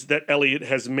stickers that Elliot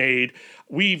has made,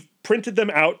 we've printed them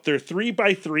out. They're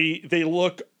 3x3. They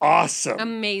look awesome.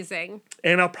 Amazing.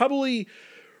 And I'll probably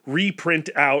reprint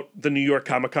out the New York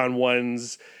Comic Con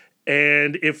ones.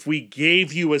 And if we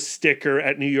gave you a sticker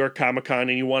at New York Comic Con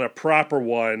and you want a proper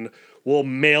one, we'll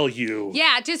mail you.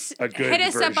 Yeah, just hit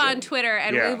us up on Twitter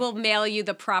and we will mail you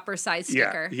the proper size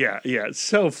sticker. Yeah. It's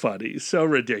so funny, so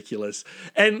ridiculous.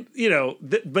 And,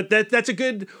 but that's a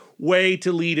good way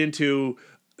to lead into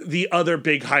the other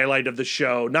big highlight of the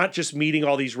show, not just meeting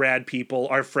all these rad people,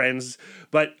 our friends,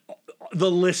 but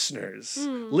the listeners.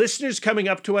 Listeners coming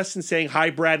up to us and saying, hi,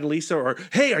 Brad and Lisa, or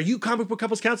hey, are you Comic Book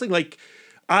Couples Counseling?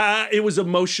 It was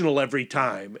emotional every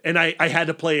time, and I had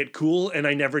to play it cool, and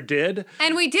I never did.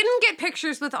 And we didn't get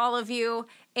pictures with all of you,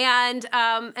 and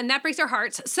that breaks our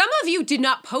hearts. Some of you did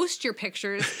not post your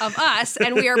pictures of us,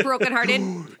 and we are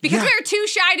brokenhearted because we are too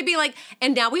shy to be like,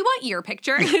 and now we want your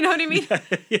picture. You know what I mean?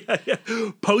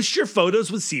 Yeah. Post your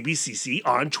photos with CBCC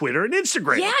on Twitter and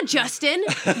Instagram. Yeah, Justin.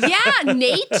 Yeah,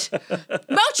 Nate.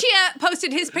 Mochia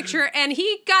posted his picture, and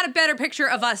he got a better picture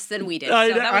of us than we did.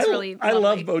 So that was really lovely. I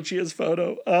love Mochia's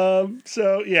photo.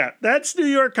 So yeah, that's New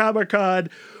York Comic Con.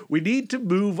 We need to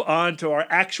move on to our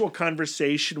actual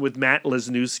conversation with Matt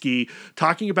Lesniewski,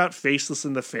 talking about Faceless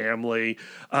in the Family.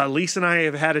 Lisa and I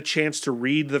have had a chance to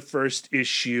read the first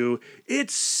issue.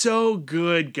 It's so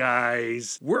good,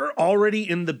 guys. We're already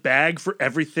in the bag for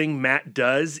everything Matt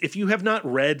does. If you have not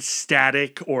read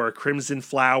Static or Crimson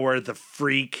Flower, The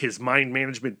Freak, his mind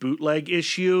management bootleg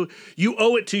issue, you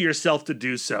owe it to yourself to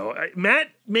do so.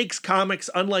 Matt makes comics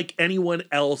unlike anyone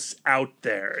else out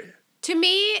there. To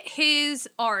me, his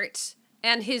art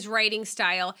and his writing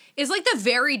style is the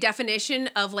very definition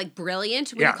of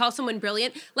brilliant. When you call someone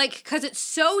brilliant, because it's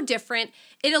so different,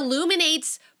 it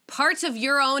illuminates parts of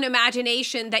your own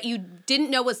imagination that you didn't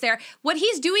know was there. What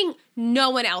he's doing, no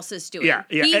one else is doing. Yeah.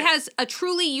 He has a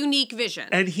truly unique vision.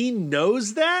 And he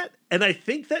knows that. And I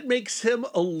think that makes him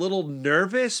a little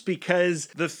nervous because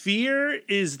the fear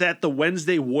is that the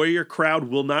Wednesday Warrior crowd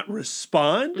will not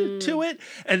respond to it.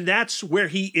 And that's where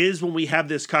he is when we have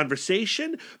this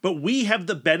conversation. But we have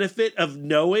the benefit of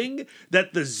knowing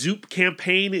that the Zoop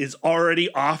campaign is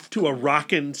already off to a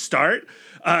rockin' start.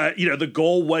 The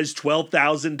goal was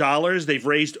 $12,000. They've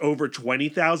raised over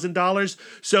 $20,000.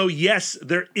 So yes,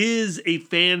 there is a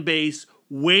fan base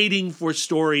waiting for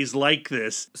stories like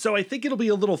this. So I think it'll be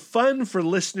a little fun for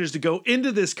listeners to go into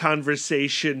this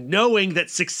conversation knowing that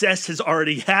success has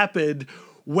already happened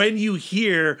when you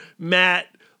hear Matt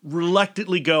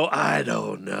reluctantly go, I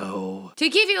don't know. To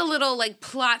give you a little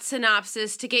plot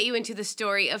synopsis to get you into the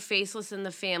story of Faceless in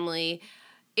the Family,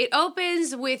 it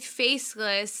opens with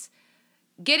Faceless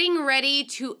getting ready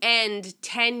to end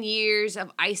 10 years of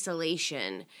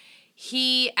isolation.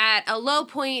 He, at a low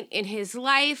point in his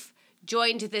life,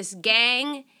 joined this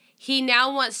gang. He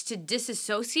now wants to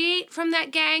disassociate from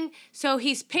that gang, so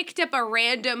he's picked up a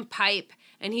random pipe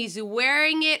and he's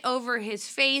wearing it over his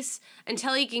face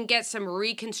until he can get some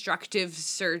reconstructive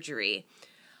surgery.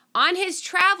 On his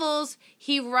travels,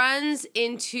 he runs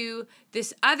into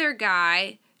this other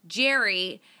guy,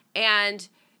 Jerry, and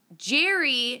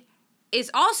Jerry is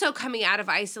also coming out of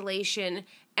isolation,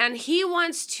 and he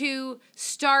wants to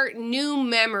start new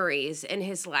memories in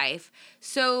his life.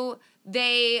 So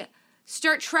they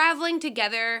start traveling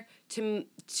together to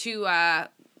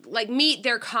like meet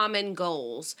their common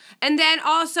goals. And then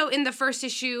also in the first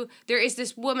issue, there is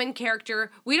this woman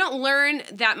character. We don't learn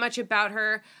that much about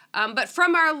her, but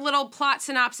from our little plot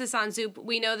synopsis on Zoop,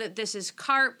 we know that this is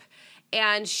Carp,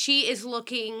 and she is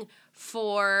looking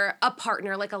for a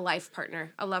partner, like a life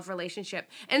partner, a love relationship.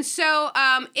 And so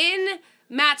in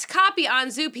Matt's copy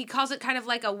on Zoop, he calls it kind of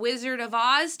like a Wizard of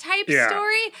Oz type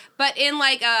story, but in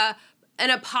like an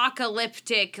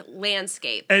apocalyptic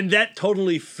landscape. And that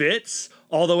totally fits.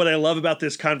 Although what I love about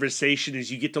this conversation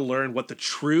is you get to learn what the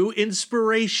true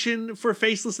inspiration for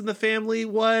Faceless in the Family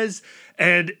was.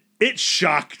 And it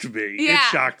shocked me. Yeah.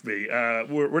 It shocked me.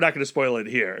 We're not going to spoil it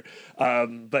here.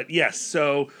 But yes,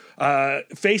 so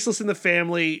Faceless in the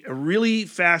Family, a really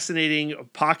fascinating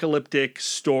apocalyptic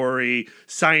story,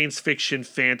 science fiction,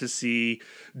 fantasy,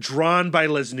 drawn by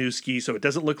Lesniewski, so it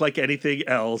doesn't look like anything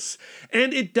else.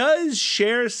 And it does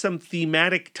share some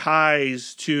thematic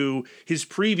ties to his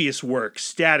previous work,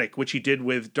 Static, which he did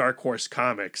with Dark Horse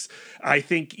Comics. I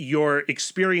think your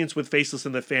experience with Faceless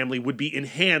in the Family would be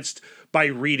enhanced by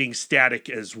reading Static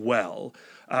as well.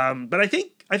 But I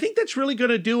think that's really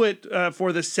going to do it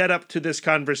for the setup to this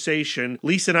conversation.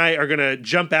 Lisa and I are going to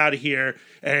jump out of here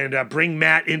and bring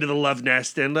Matt into the love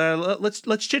nest, and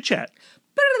let's chit chat.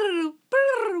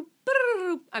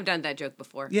 I've done that joke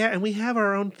before. Yeah, and we have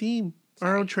our own theme,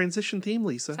 our own transition theme,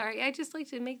 Lisa. Sorry, I just like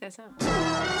to make that sound.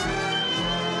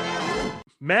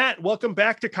 Matt, welcome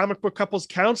back to Comic Book Couples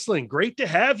Counseling. Great to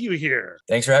have you here.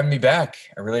 Thanks for having me back.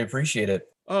 I really appreciate it.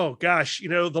 Oh, gosh.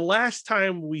 The last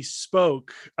time we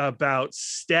spoke about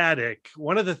Static,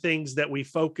 one of the things that we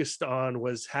focused on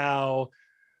was how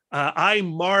I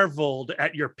marveled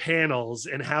at your panels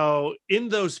and how in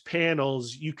those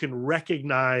panels you can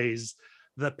recognize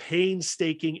the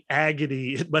painstaking agony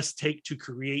it must take to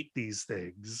create these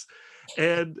things.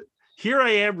 And here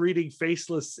I am reading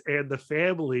Faceless and the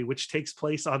Family, which takes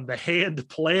place on the Hand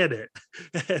planet.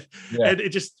 And it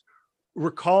just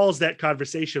recalls that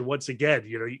conversation once again.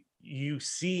 You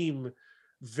seem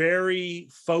very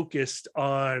focused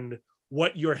on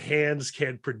what your hands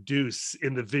can produce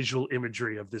in the visual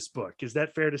imagery of this book. Is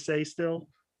that fair to say still?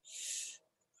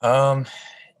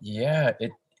 Yeah,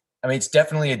 it's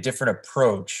definitely a different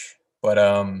approach, but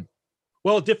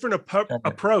different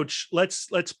approach.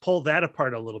 Let's pull that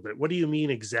apart a little bit. What do you mean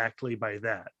exactly by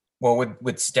that? Well,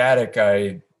 with Static,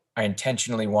 I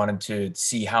intentionally wanted to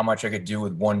see how much I could do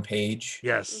with one page.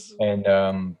 Yes. And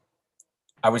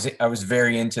I was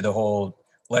very into the whole,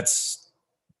 let's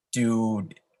do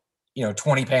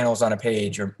 20 panels on a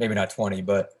page, or maybe not 20,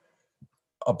 but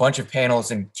a bunch of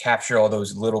panels, and capture all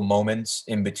those little moments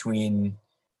in between,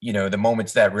 the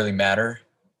moments that really matter,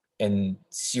 and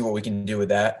see what we can do with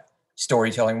that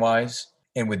storytelling wise.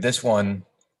 And with this one,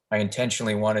 I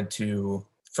intentionally wanted to,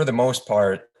 for the most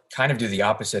part, kind of do the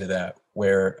opposite of that,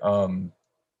 where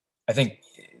I think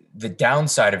the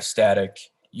downside of Static,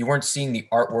 you weren't seeing the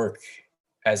artwork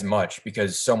as much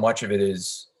because so much of it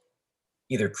is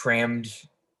either crammed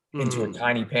into a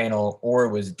tiny panel or it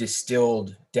was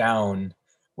distilled down.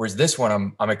 Whereas this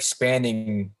one, I'm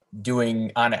expanding,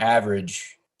 doing on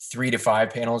average 3 to 5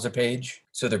 panels a page.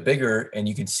 So they're bigger and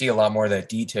you can see a lot more of that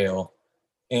detail.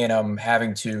 And I'm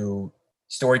having to,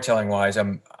 storytelling wise,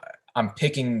 I'm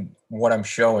picking what I'm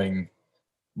showing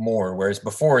more. Whereas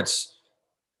before it's,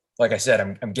 like I said,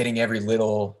 I'm getting every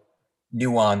little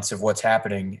nuance of what's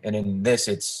happening. And in this,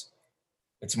 it's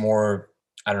more,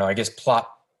 I don't know, I guess plot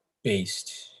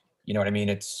based. You know what I mean?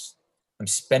 I'm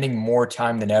spending more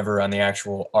time than ever on the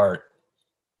actual art.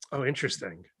 Oh,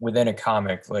 interesting. Within a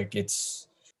comic, like it's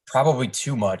probably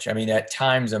too much. I mean, at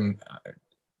times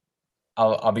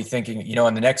I'll be thinking,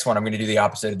 on the next one, I'm going to do the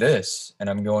opposite of this, and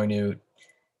I'm going to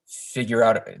figure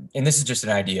out, and this is just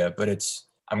an idea, but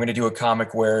I'm going to do a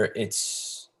comic where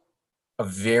it's a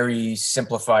very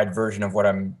simplified version of what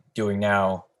I'm doing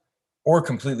now, or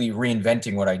completely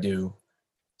reinventing what I do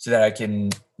so that I can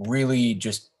really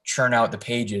just churn out the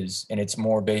pages, and it's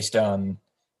more based on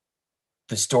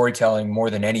the storytelling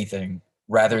more than anything,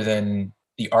 rather than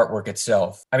the artwork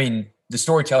itself. I mean, the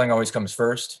storytelling always comes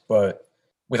first, but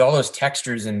with all those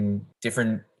textures and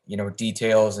different,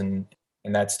 details and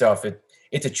that stuff,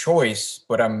 it's a choice,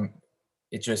 but I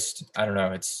don't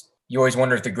know. You always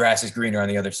wonder if the grass is greener on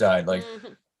the other side. Like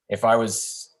if I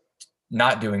was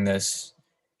not doing this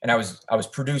and I was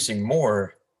producing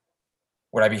more,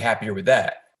 would I be happier with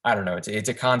that? I don't know. It's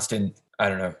a constant, I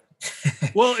don't know,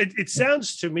 Well, it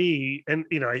sounds to me, and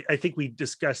I think we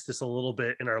discussed this a little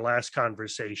bit in our last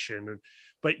conversation,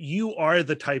 but you are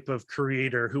the type of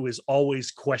creator who is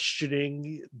always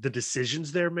questioning the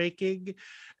decisions they're making.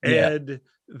 Yeah. And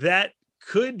that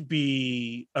could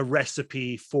be a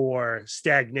recipe for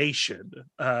stagnation.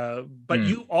 But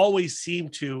you always seem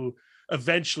to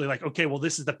eventually like, okay, well,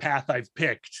 this is the path I've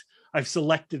picked. I've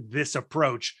selected this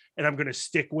approach and I'm going to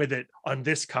stick with it on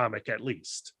this comic at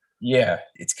least. Yeah,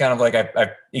 it's kind of like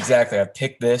I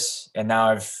picked this, and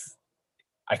now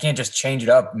I can't just change it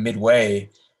up midway.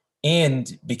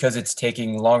 And because it's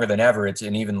taking longer than ever, it's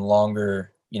an even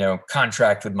longer,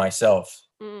 contract with myself.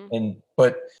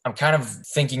 But I'm kind of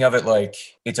thinking of it like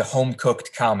it's a home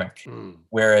cooked comic,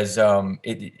 whereas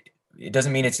it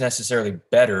doesn't mean it's necessarily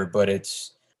better, but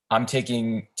I'm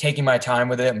taking my time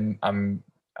with it. I'm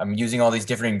using all these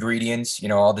different ingredients,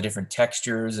 all the different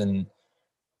textures, and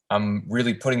I'm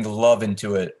really putting the love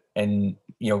into it, and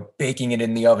baking it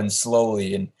in the oven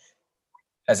slowly, and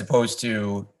as opposed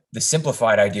to the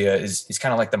simplified idea is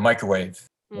kind of like the microwave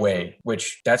way,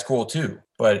 which that's cool too.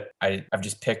 But I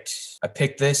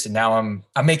picked this, and now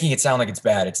I'm making it sound like it's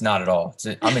bad. It's not at all.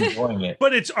 I'm enjoying it.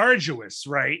 But it's arduous,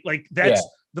 right? Like that's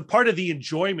the part of the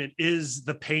enjoyment is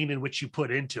the pain in which you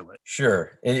put into it.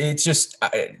 Sure. It's just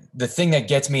the thing that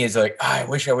gets me is like, I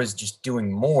wish I was just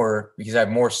doing more because I have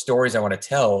more stories I want to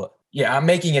tell. Yeah, I'm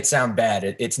making it sound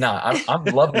bad. It's not. I'm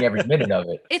loving every minute of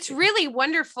it. It's really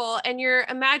wonderful. And your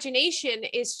imagination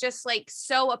is just like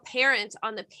so apparent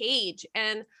on the page.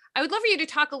 And I would love for you to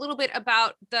talk a little bit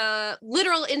about the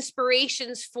literal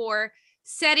inspirations for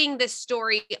setting this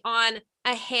story on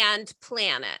a hand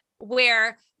planet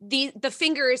where the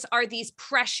fingers are these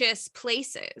precious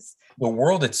places. The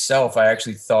world itself, I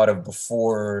actually thought of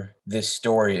before this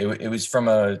story. It was from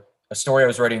a story I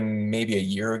was writing maybe a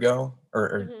year ago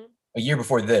or a year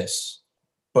before this,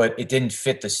 but it didn't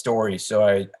fit the story. So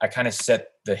I kind of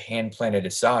set the hand planet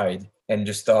aside and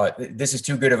just thought, this is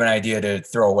too good of an idea to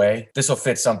throw away. This will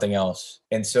fit something else.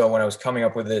 And so when I was coming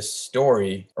up with this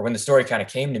story, or when the story kind of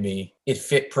came to me, it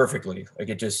fit perfectly. Like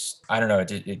it just, I don't know,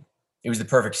 it was the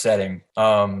perfect setting.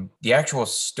 The actual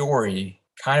story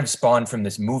kind of spawned from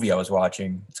this movie I was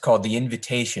watching. It's called The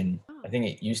Invitation. I think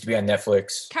it used to be on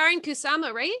Netflix. Karen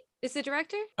Kusama, right? Is the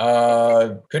director?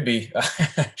 Could be.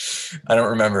 I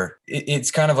don't remember.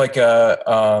 It's kind of like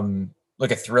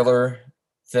a thriller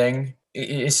thing.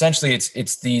 Essentially,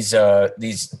 it's these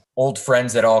old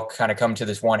friends that all kind of come to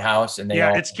this one house, and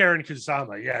it's Karen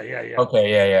Kusama. Yeah.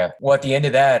 Okay, yeah. Well, at the end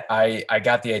of that, I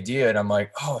got the idea, and I'm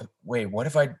like, oh wait, what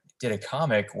if I did a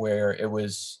comic where it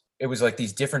was like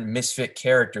these different misfit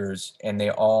characters, and they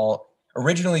all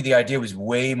originally the idea was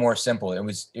way more simple. It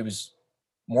was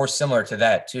more similar to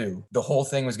that too. The whole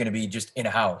thing was going to be just in a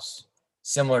house,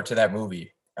 similar to that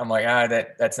movie. I'm like,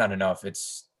 that's not enough.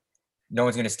 No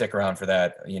one's going to stick around for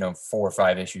that, 4 or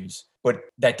 5 issues. But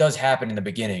that does happen in the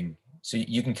beginning. So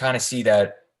you can kind of see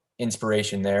that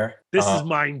inspiration there. This is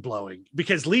mind blowing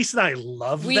because Lisa and I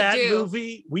love that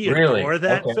movie. We adore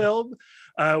that film.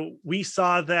 We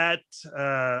saw that,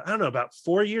 I don't know, about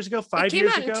 4 years ago, 5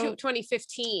 years ago. It came out in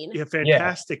 2015. Yeah,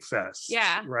 Fantastic Fest.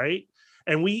 Yeah. Right?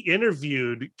 And we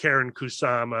interviewed Karen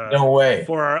Kusama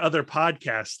for our other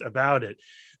podcast about it.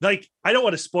 Like, I don't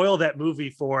want to spoil that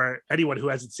movie for anyone who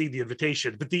hasn't seen The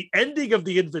Invitation, but the ending of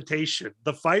The Invitation,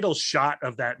 the final shot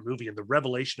of that movie and the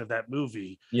revelation of that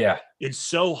movie is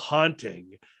so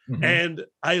haunting. Mm-hmm. And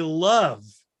I love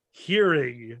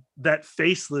hearing that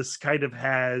Faceless kind of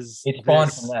has... It's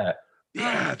spawned from that.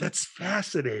 Yeah, that's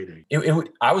fascinating.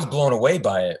 I was blown away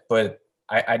by it, but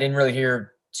I didn't really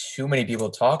hear too many people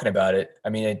talking about it. I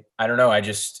mean, I don't know. I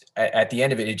just, at the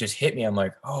end of it, it just hit me. I'm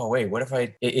like, oh, wait, what if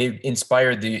it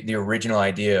inspired the original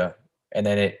idea, and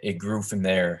then it grew from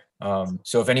there.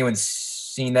 So if anyone's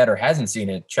seen that or hasn't seen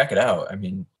it, check it out. I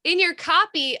mean, in your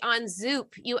copy on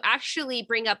Zoop, you actually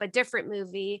bring up a different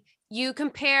movie. You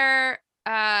compare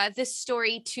this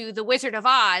story to The Wizard of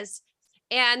Oz,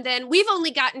 and then we've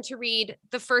only gotten to read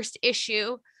the first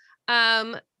issue.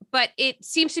 But it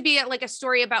seems to be like a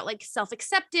story about like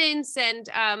self-acceptance and,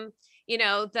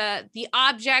 the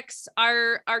objects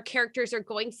our characters are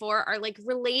going for are like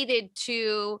related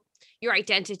to your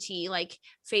identity. Like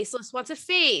Faceless wants a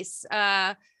face.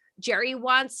 Jerry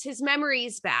wants his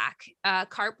memories back.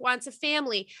 Carp wants a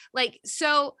family. Like,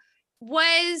 so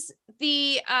was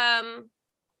the,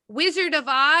 Wizard of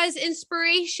Oz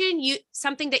inspiration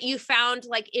something that you found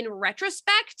like in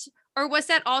retrospect? Or was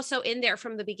that also in there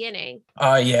from the beginning?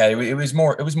 Yeah, it was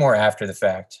more after the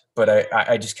fact. But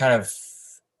I just kind of,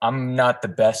 I'm not the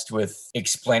best with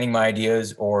explaining my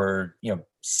ideas or,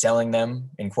 selling them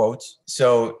in quotes.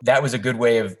 So that was a good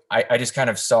way of, I just kind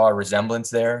of saw a resemblance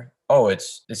there. Oh,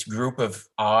 it's this group of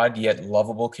odd yet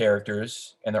lovable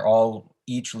characters, and they're all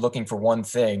each looking for one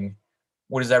thing.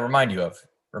 What does that remind you of?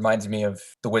 Reminds me of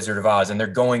The Wizard of Oz, and they're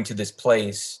going to this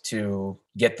place to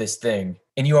get this thing.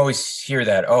 And you always hear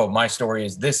that, oh, my story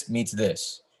is this meets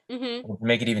this. To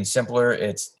make it even simpler,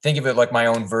 it's think of it like my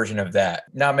own version of that.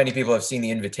 Not many people have seen The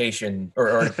Invitation,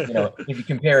 or if you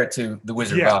compare it to The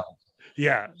Wizard of Oz.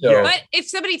 Yeah. So, But if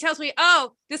somebody tells me,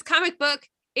 oh, this comic book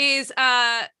is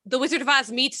The Wizard of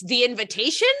Oz meets The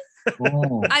Invitation,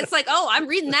 it's like, oh, I'm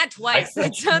reading that twice.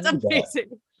 That sounds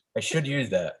amazing. I should use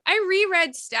that. I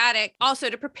reread Static also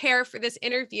to prepare for this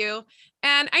interview,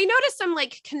 and I noticed some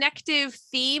like connective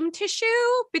theme tissue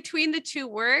between the two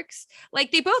works.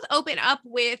 Like they both open up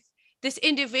with this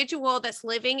individual that's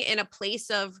living in a place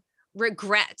of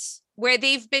regret, where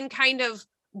they've been kind of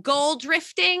goal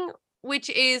drifting, which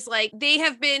is like they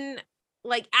have been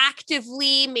like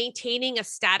actively maintaining a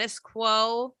status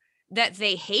quo that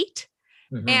they hate.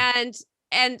 And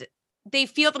they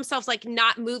feel themselves like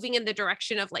not moving in the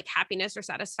direction of like happiness or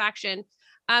satisfaction.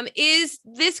 Is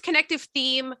this connective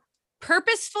theme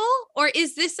purposeful, or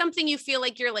is this something you feel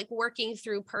like you're like working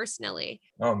through personally?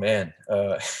 Oh man.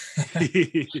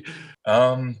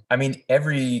 I mean,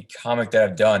 every comic that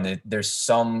I've done, there's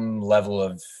some level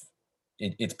of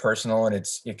it's personal, and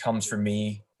it comes from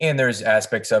me. And there's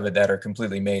aspects of it that are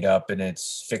completely made up and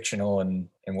it's fictional and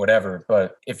whatever.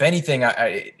 But if anything,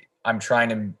 I'm trying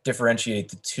to differentiate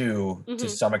the two to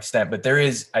some extent, but there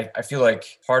is, I feel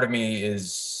like part of me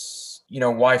is,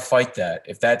 why fight that?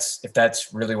 If that's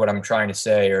really what I'm trying to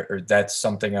say, or that's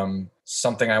something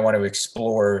I want to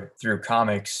explore through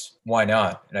comics, why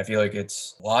not? And I feel like a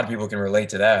lot of people can relate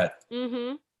to that.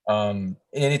 And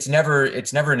it's never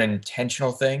an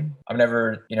intentional thing. I'm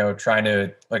never, trying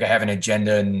to like, I have an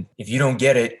agenda, and if you don't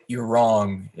get it, you're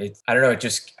wrong. I don't know.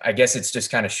 I guess it's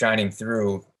just kind of shining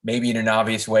through, maybe in an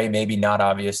obvious way, maybe not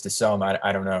obvious to some.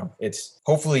 I don't know. It's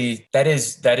hopefully that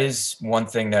is one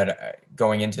thing that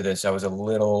going into this, I was a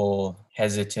little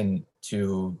hesitant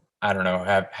to, I don't know,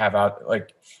 have out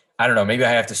like, I don't know. Maybe I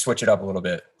have to switch it up a little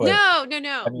bit. But, No.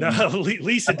 I mean, no,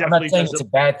 Lisa definitely I'm not saying does. It's a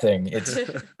bad thing. It's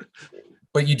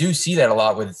but you do see that a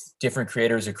lot with different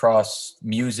creators across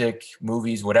music,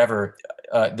 movies, whatever.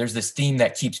 There's this theme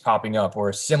that keeps popping up, or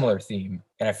a similar theme.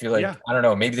 And I feel like, I don't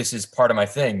know, maybe this is part of my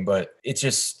thing, but it's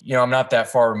just, I'm not that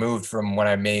far removed from when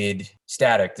I made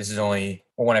Static. This is only,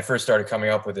 when I first started coming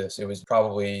up with this, it was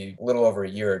probably a little over a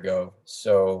year ago.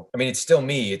 So, I mean, it's still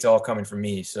me. It's all coming from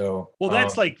me. So, well,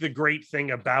 that's like the great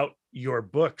thing about your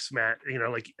books, Matt.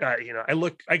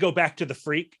 I go back to The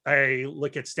Freak. I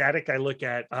look at Static. I look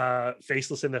at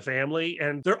Faceless in the Family,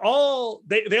 and they're all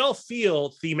they all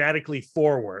feel thematically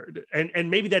forward, and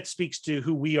maybe that speaks to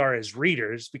who we are as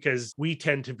readers, because we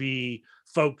tend to be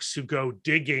folks who go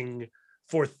digging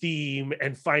for theme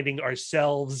and finding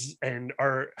ourselves and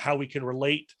how we can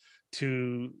relate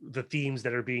to the themes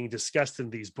that are being discussed in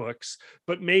these books.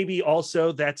 But maybe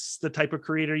also that's the type of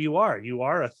creator you are. You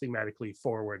are a thematically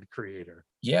forward creator.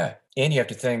 Yeah. And you have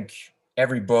to think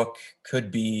every book could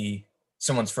be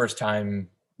someone's first time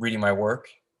reading my work.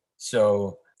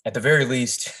 So at the very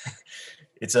least,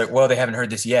 it's like, well, they haven't heard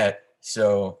this yet.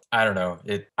 So I don't know.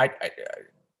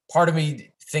 Part of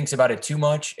me thinks about it too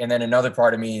much, and then another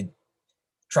part of me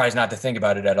tries not to think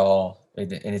about it at all. And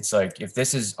it's like, if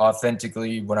this is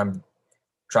authentically what I'm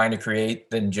trying to create,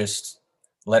 then just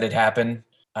let it happen.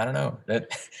 I don't know.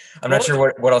 I'm not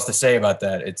sure what else to say about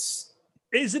that.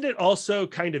 Isn't it also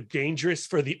kind of dangerous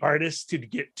for the artists to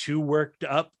get too worked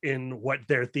up in what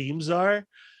their themes are?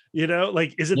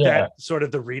 Isn't that sort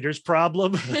of the reader's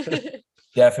problem?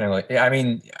 Definitely. I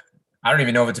mean, I don't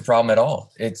even know if it's a problem at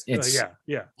all. It's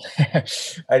yeah.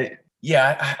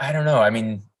 I don't know. I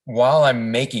mean, while I'm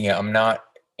making it, I'm not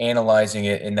analyzing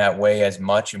it in that way as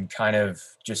much. I'm kind of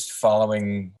just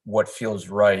following what feels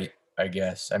right, I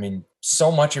guess. I mean,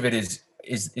 so much of it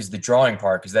is the drawing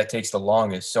part, because that takes the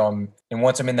longest. So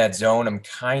once I'm in that zone, I'm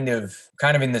kind of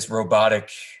in this robotic,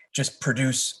 just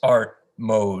produce art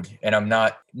mode. And I'm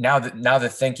not now the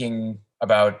thinking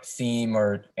about theme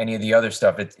or any of the other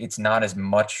stuff, it's not as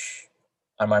much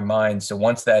on my mind. So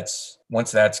once that's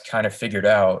kind of figured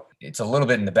out, it's a little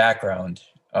bit in the background.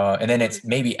 And then it's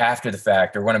maybe after the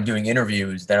fact, or when I'm doing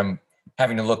interviews, that I'm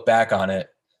having to look back on it.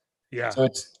 Yeah. So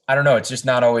I don't know. It's just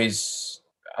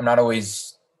I'm not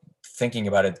always thinking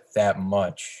about it that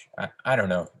much. I don't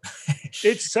know.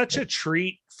 It's such a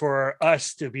treat for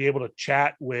us to be able to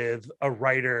chat with a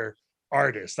writer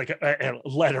artist, like a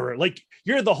letterer. Like,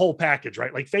 you're the whole package,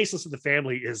 right? Like Faceless in the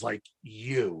Family is like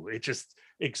you. It just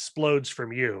explodes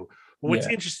from you. What's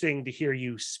Yeah. interesting to hear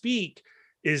you speak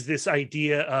is this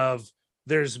idea of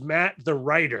there's Matt, the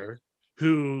writer,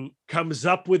 who comes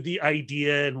up with the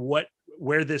idea and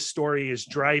where this story is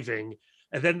driving.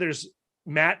 And then there's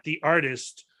Matt, the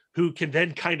artist, who can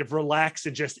then kind of relax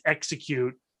and just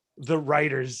execute the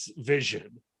writer's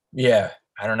vision. Yeah.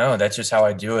 I don't know. That's just how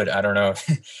I do it. I don't know.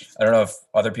 I don't know if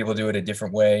other people do it a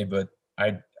different way, but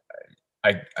I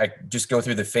just go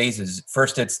through the phases.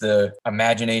 First, it's the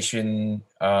imagination,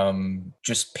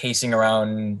 just pacing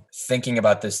around, thinking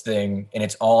about this thing, and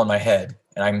it's all in my head,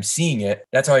 and I'm seeing it.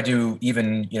 That's how I do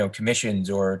even, commissions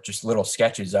or just little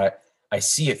sketches. I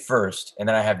see it first, and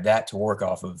then I have that to work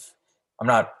off of. I'm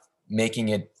not making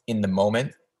it in the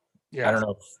moment. Yeah. I don't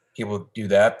know if people do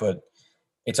that, but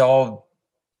it's all,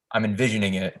 I'm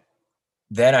envisioning it.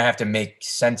 Then I have to make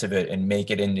sense of it and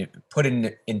put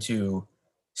it into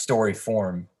story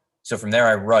form. So from there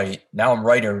I write. Now I'm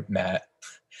writer Matt,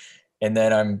 and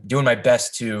then I'm doing my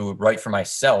best to write for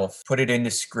myself, put it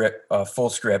into full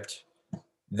script.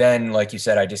 Then, like you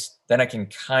said, I can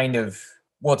kind of,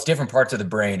 well, it's different parts of the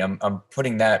brain. I'm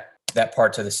putting that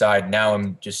part to the side. Now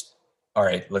I'm just, all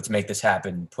right, let's make this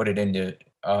happen. Put it into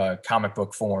comic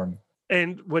book form.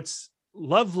 And what's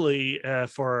lovely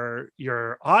for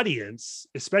your audience,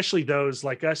 especially those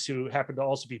like us who happen to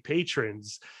also be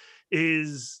patrons,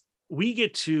 is we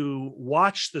get to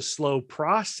watch the slow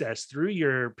process through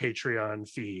your Patreon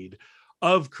feed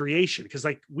of creation. Because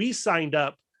like we signed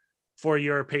up for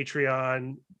your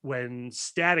Patreon when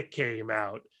Static came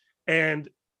out. And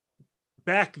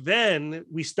back then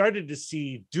we started to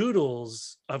see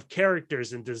doodles of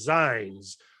characters and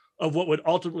designs of what would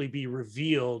ultimately be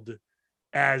revealed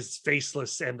as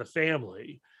Faceless and the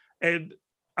Family. And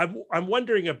I'm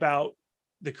wondering about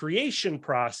the creation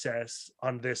process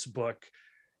on this book.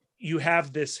 You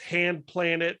have this hand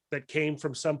planet that came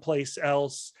from someplace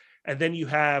else, and then you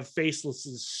have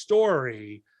Faceless's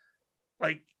story.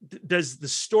 Like, does the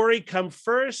story come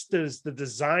first? Does the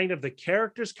design of the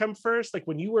characters come first? Like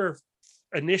when you were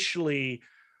initially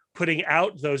putting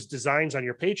out those designs on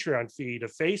your Patreon feed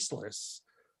of Faceless,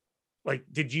 like,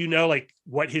 did you know like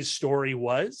what his story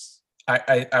was?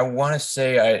 I want to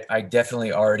say I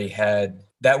definitely already had.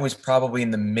 That was probably in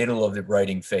the middle of the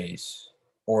writing phase,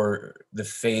 or the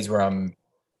phase where I'm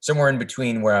somewhere in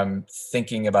between, where I'm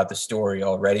thinking about the story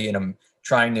already, and I'm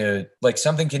trying to, like,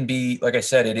 something can be, like I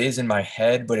said, it is in my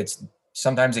head, but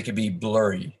sometimes it can be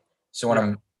blurry. So when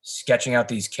I'm sketching out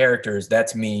these characters,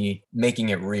 that's me making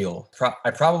it real.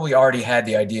 I probably already had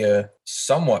the idea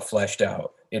somewhat fleshed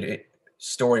out. It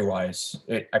story-wise,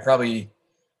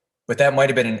 but that might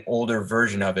have been an older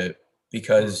version of it,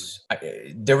 because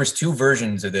there was two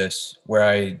versions of this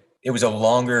where it was a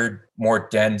longer, more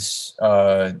dense,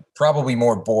 probably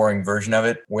more boring version of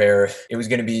it, where it was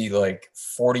going to be like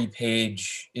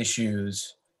 40-page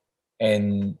issues,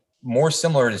 and more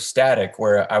similar to Static,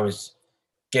 where I was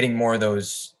getting more of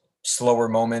those slower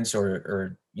moments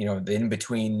or the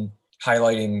in-between,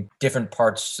 highlighting different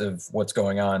parts of what's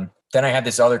going on. Then I had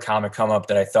this other comic come up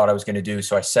that I thought I was going to do,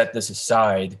 so I set this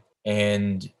aside,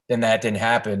 and then that didn't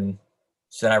happen.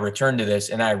 So then I returned to this,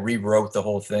 and I rewrote the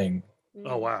whole thing.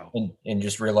 Oh, wow. And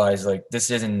just realized, like,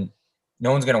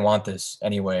 no one's going to want this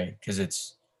anyway, because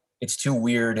it's too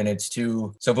weird, and it's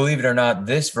too, so believe it or not,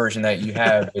 this version that you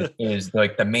have is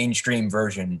like the mainstream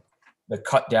version, the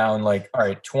cut down, like, all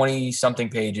right, 20 something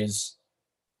pages.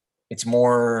 It's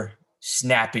more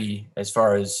snappy as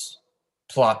far as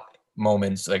plot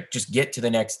moments, like just get to the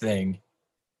next thing.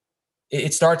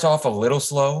 It starts off a little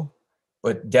slow,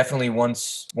 but definitely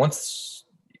once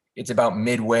it's about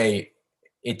midway,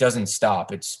 it doesn't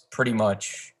stop. It's pretty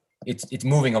much, it's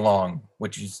moving along,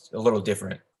 which is a little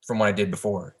different from what I did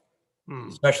before,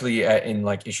 especially in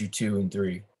like issue 2 and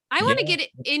 3. I want to get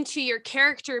into your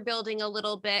character building a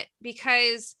little bit,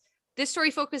 because this story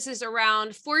focuses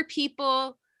around 4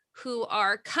 people who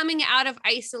are coming out of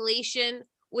isolation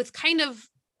with kind of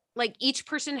like each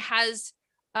person has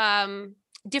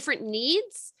different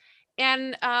needs.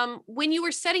 And when you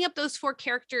were setting up those 4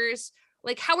 characters,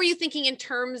 like, how were you thinking in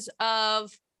terms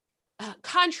of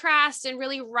contrast and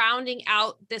really rounding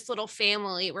out this little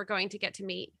family we're going to get to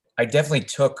meet? I definitely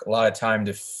took a lot of time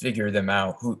to figure them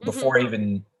out before I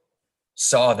even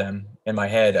saw them in my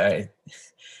head. It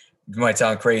might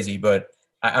sound crazy, but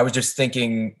I was just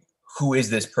thinking, who is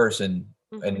this person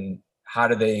and how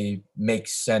do they make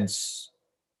sense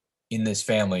in this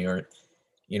family? Or,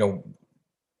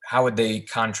 how would they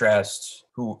contrast?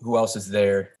 Who else is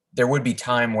there? There would be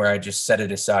time where I just set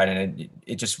it aside, and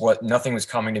it just, nothing was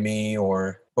coming to me,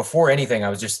 or before anything, I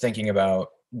was just thinking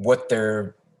about what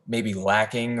they're maybe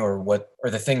lacking, or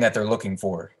the thing that they're looking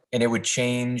for. And it would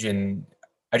change, and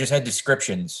I just had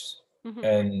descriptions,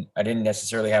 and I didn't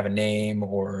necessarily have a name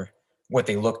or what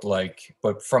they looked like.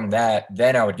 But from that,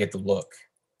 then I would get the look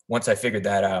once I figured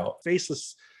that out.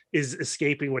 Faceless is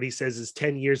escaping what he says is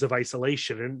 10 years of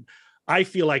isolation. And I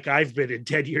feel like I've been in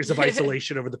 10 years of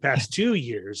isolation over the past 2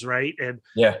 years, right? And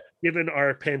Yeah. given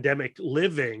our pandemic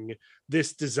living,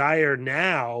 this desire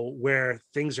now where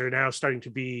things are now starting to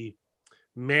be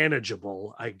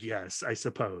manageable, I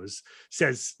suppose,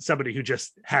 says somebody who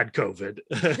just had COVID,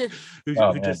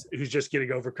 who's just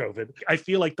getting over COVID. I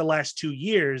feel like the last 2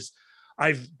 years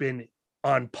I've been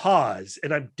on pause,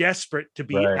 and I'm desperate to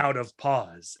be out of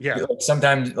pause. Yeah.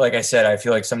 Sometimes, like I said, I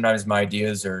feel like sometimes my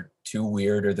ideas are too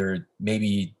weird, or they're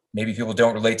maybe people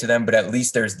don't relate to them, but at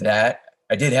least there's that.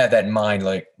 I did have that in mind,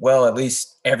 like, well, at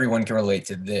least everyone can relate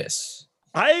to this.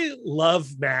 I love,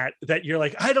 Matt, that you're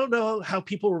like, I don't know how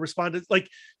people will respond. Like,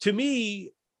 to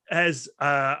me, as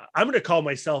I'm going to call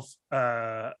myself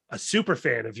a super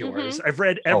fan of yours. I've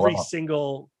read every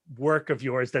single work of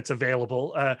yours that's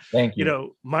available. Thank you. You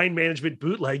know, Mind Management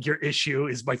Bootleg, your issue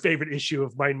is my favorite issue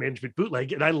of Mind Management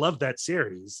Bootleg, and I love that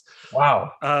series.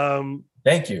 Wow.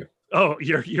 Thank you. Oh,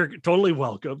 you're totally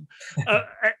welcome.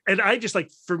 And I just,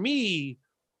 like, for me,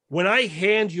 when I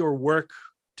hand your work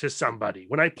to somebody,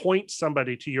 when I point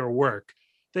somebody to your work,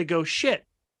 they go, shit,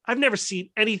 I've never seen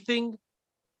anything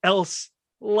else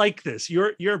like this.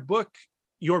 Your book,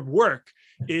 your work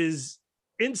is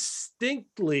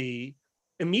instinctively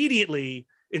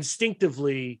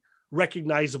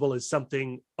recognizable as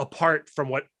something apart from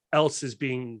what else is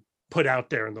being put out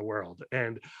there in the world.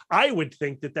 And I would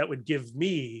think that would give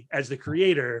me, as the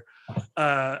creator,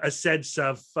 a sense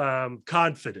of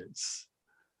confidence.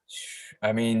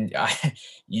 I mean,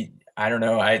 I don't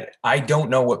know. I don't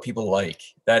know what people like.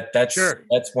 That's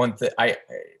one thing.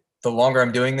 The longer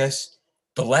I'm doing this,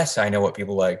 the less I know what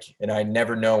people like, and I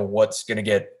never know what's going to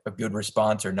get a good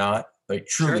response or not. Like,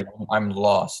 truly, I'm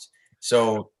lost.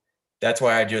 So that's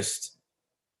why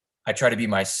I try to be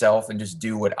myself and just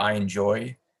do what I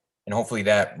enjoy, and hopefully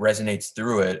that resonates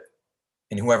through it.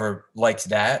 And whoever likes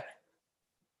that,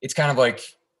 it's kind of like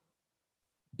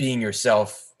being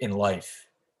yourself in life.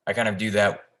 I kind of do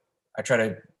that. I try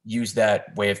to use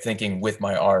that way of thinking with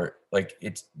my art. Like,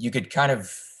 you could try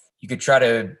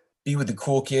to be with the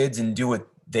cool kids and do what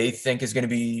they think is going to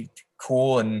be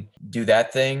cool and do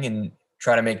that thing and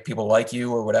try to make people like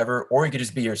you or whatever. Or you could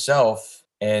just be yourself,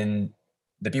 and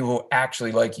the people who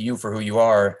actually like you for who you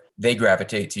are, they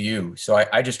gravitate to you. So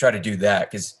I just try to do that,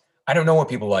 because I don't know what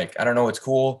people like. I don't know what's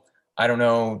cool. I don't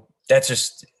know.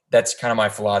 That's kind of my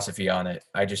philosophy on it.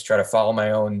 I just try to follow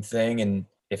my own thing, and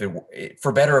if it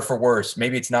for better or for worse,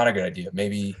 maybe it's not a good idea.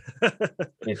 Maybe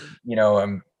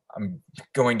I'm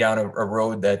going down a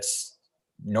road that's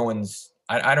no one's.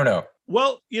 I don't know.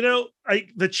 Well,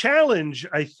 the challenge,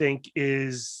 I think,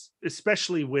 is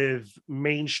especially with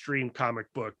mainstream comic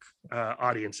book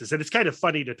audiences, and it's kind of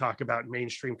funny to talk about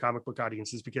mainstream comic book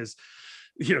audiences because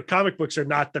comic books are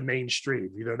not the mainstream.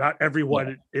 Not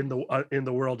everyone in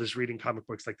the world is reading comic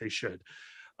books like they should.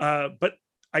 But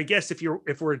I guess if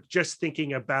we're just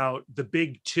thinking about the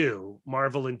big two,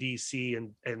 Marvel and DC,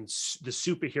 and the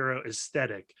superhero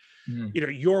aesthetic,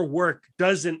 your work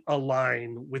doesn't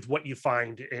align with what you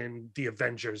find in the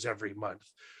Avengers every month.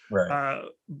 Right.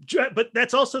 But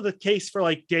that's also the case for,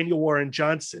 like, Daniel Warren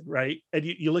Johnson, right? And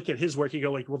you look at his work, you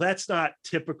go, like, well, that's not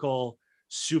typical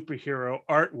superhero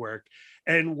artwork.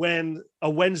 And when a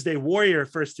Wednesday Warrior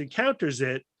first encounters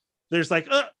it, there's like,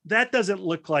 that doesn't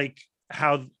look like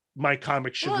how my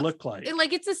comic should look like.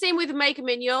 Like, it's the same with Mike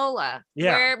Mignola,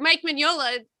 where Mike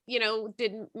Mignola,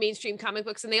 did mainstream comic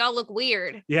books and they all look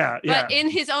weird. But in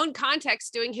his own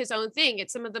context, doing his own thing,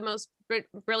 it's some of the most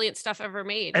brilliant stuff ever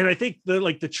made. And I think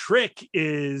the trick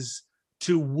is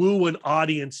to woo an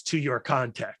audience to your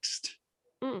context.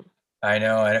 I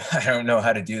know. I don't know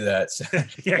how to do that. So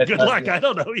good luck. I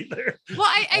don't know either. Well,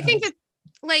 I think that,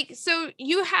 like, so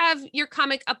you have your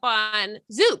comic up on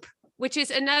Zoop, which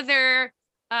is another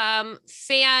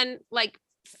fan, like,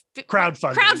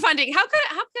 crowdfunding. How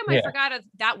come I forgot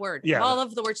that word? All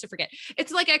of the words to forget.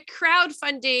 It's like a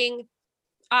crowdfunding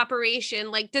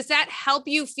operation. Like, does that help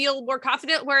you feel more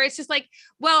confident, where it's just like,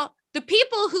 well, the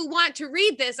people who want to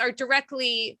read this are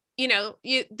directly,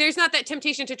 there's not that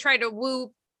temptation to try to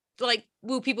woo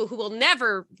people who will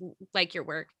never like your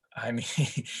work? I mean,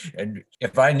 and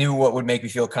if I knew what would make me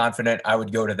feel confident, I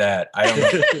would go to that. I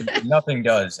don't know. Nothing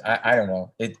does. I don't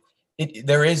know.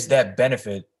 There is that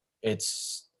benefit.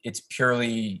 It's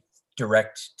purely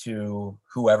direct to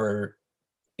whoever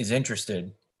is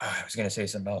interested. I was going to say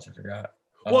something else. I forgot.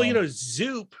 Well,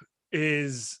 Zoop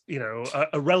is,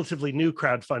 a relatively new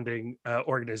crowdfunding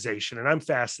organization, and I'm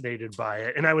fascinated by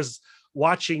it. And I was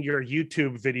watching your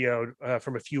YouTube video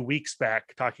from a few weeks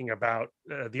back talking about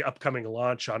the upcoming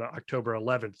launch on October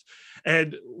 11th.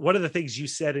 And one of the things you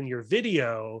said in your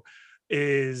video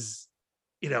is,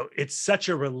 it's such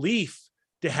a relief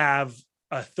to have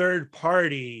a third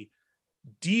party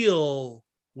deal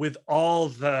with all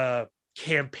the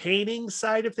campaigning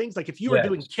side of things. Like if you were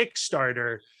doing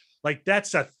Kickstarter, like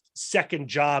that's a second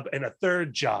job and a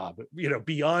third job,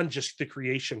 beyond just the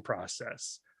creation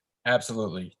process.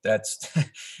 Absolutely. That's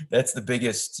the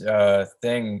biggest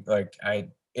thing. Like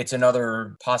it's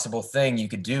another possible thing you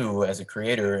could do as a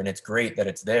creator, and it's great that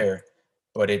it's there,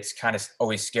 but it's kind of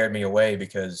always scared me away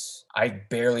because I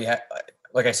barely have,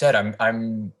 like I said,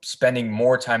 I'm spending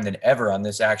more time than ever on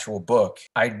this actual book.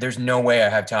 There's no way I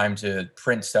have time to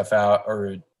print stuff out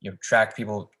or track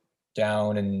people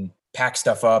down and pack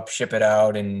stuff up, ship it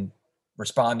out, and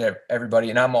respond to everybody.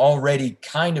 And I'm already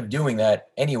kind of doing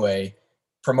that anyway,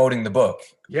 promoting the book.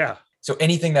 Yeah. So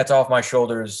anything that's off my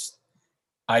shoulders,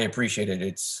 I appreciate it.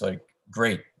 It's like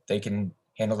great. They can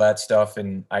handle that stuff,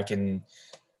 and I can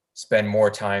spend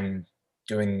more time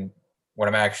doing what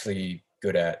I'm actually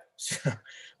good at.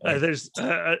 There's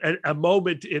a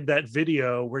moment in that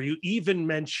video where you even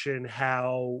mention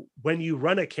how when you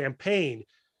run a campaign,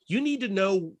 you need to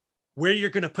know where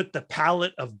you're going to put the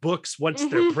palette of books once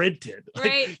they're printed.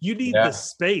 Right. Like, you need the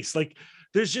space. Like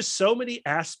there's just so many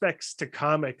aspects to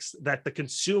comics that the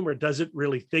consumer doesn't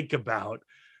really think about.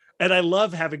 And I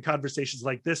love having conversations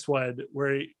like this one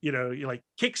where, you're like,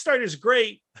 Kickstarter is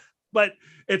great, but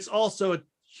it's also a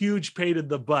huge pain in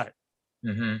the butt.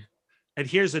 Mm-hmm. And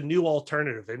here's a new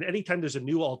alternative. And anytime there's a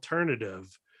new alternative,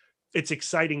 it's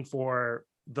exciting for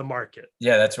the market.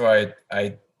 Yeah, that's why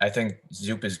I think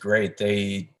Zoop is great.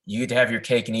 You get to have your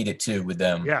cake and eat it too with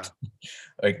them. Yeah.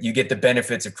 Like you get the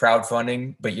benefits of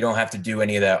crowdfunding, but you don't have to do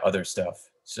any of that other stuff.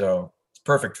 So it's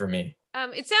perfect for me.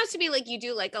 It sounds to me like you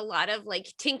do like a lot of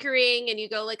like tinkering, and you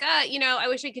go like, I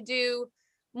wish I could do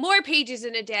more pages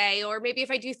in a day, or maybe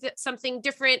if I do something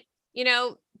different,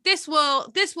 this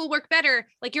will work better.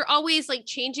 Like you're always like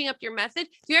changing up your method.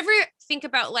 Do you ever think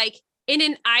about like in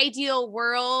an ideal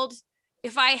world,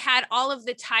 if I had all of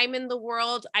the time in the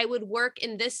world, I would work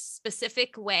in this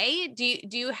specific way? Do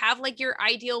you have like your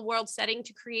ideal world setting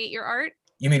to create your art?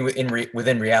 You mean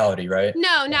within reality, right?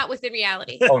 No, not within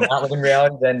reality. Oh, not within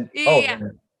reality? Then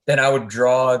then I would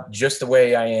draw just the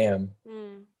way I am.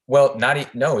 Mm. Well,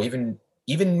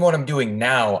 even what I'm doing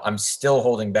now, I'm still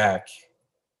holding back.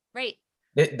 Right.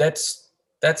 That's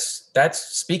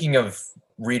speaking of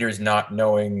readers not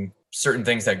knowing certain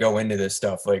things that go into this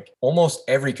stuff. Like almost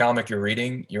every comic you're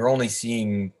reading, you're only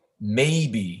seeing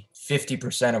maybe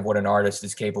 50% of what an artist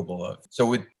is capable of. So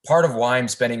with part of why I'm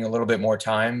spending a little bit more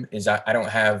time is I don't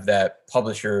have that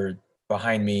publisher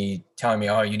behind me telling me,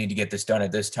 oh, you need to get this done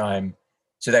at this time.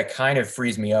 So that kind of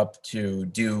frees me up to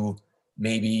do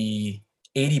maybe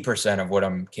 80% of what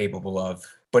I'm capable of,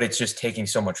 but it's just taking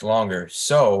so much longer.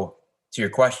 So to your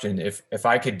question, if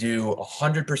I could do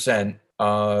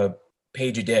 100%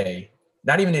 page a day,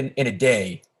 not even in a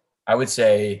day, I would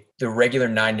say the regular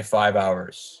 9 to 5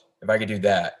 hours. If I could do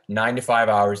that, 9 to 5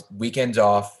 hours, weekends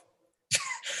off.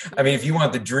 I mean, if you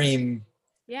want the dream,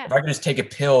 if I could just take a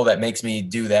pill that makes me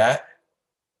do that,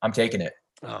 I'm taking it.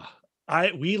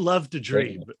 We love to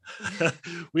dream.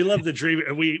 We love to dream,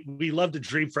 and we love to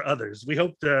dream for others. We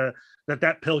hope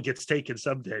that pill gets taken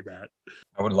someday, Matt.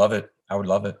 I would love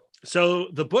it. So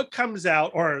the book comes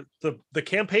out, or the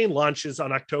campaign launches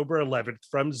on October 11th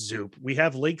from Zoop. We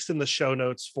have links in the show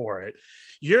notes for it.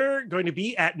 You're going to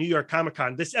be at New York Comic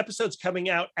Con. This episode's coming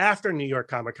out after New York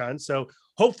Comic Con, so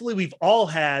hopefully we've all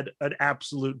had an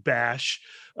absolute bash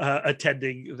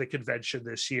attending the convention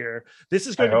this year. This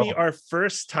is going to be our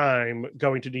first time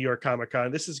going to New York Comic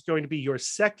Con. This is going to be your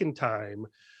second time.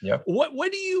 Yep.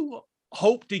 What do you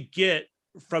hope to get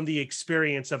from the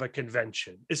experience of a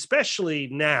convention, especially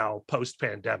now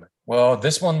post-pandemic? Well,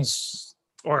 this one's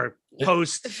not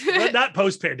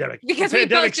post-pandemic, because we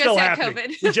both just had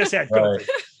COVID. We just had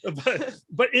COVID,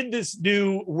 but in this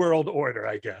new world order,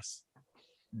 I guess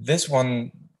this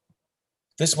one's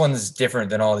different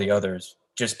than all the others,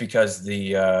 just because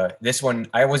this one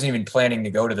I wasn't even planning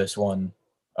to go to this one,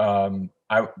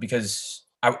 because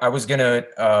I was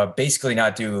gonna basically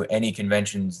not do any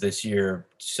conventions this year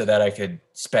so that I could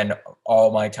spend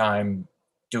all my time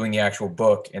doing the actual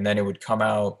book, and then it would come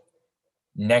out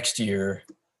next year,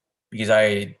 because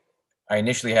I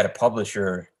initially had a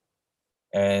publisher,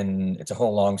 and it's a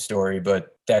whole long story,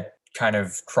 but that kind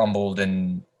of crumbled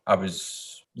and I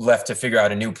was left to figure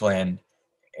out a new plan.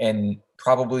 And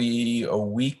probably a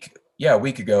week a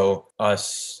week ago,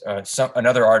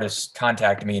 another artist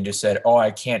contacted me and just said, "Oh,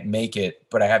 I can't make it,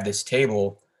 but I have this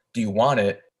table. Do you want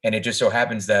it?" And it just so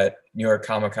happens that New York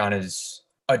Comic Con is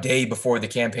a day before the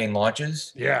campaign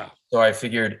launches. Yeah. So I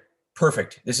figured,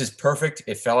 perfect. This is perfect.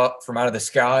 It fell out from out of the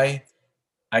sky.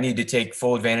 I need to take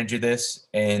full advantage of this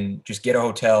and just get a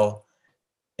hotel.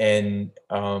 And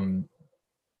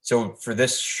so for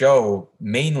this show,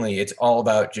 mainly it's all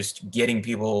about just getting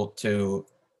people to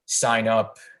sign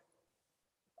up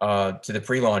to the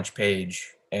pre-launch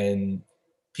page, and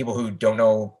people who don't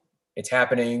know it's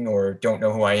happening or don't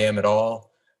know who I am at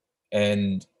all.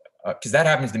 And because that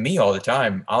happens to me all the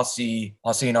time. I'll see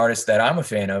an artist that I'm a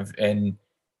fan of, and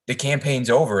the campaign's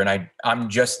over, and I'm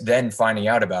just then finding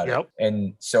out about it.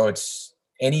 And so it's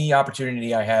any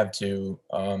opportunity I have to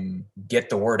get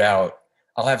the word out.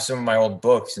 I'll have some of my old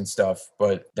books and stuff,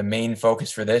 but the main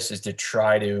focus for this is to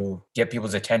try to get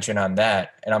people's attention on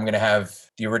that. And I'm going to have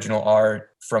the original art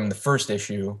from the first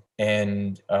issue.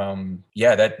 And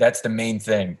that's the main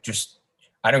thing. Just,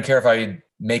 I don't care if I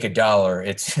make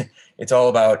 $1. It's all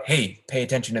about, hey, pay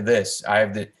attention to this.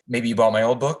 Maybe you bought my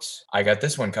old books. I got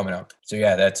this one coming up. So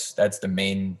yeah, that's the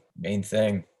main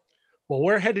thing. Well,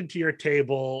 we're headed to your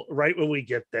table right when we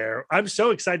get there. I'm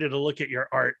so excited to look at your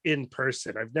art in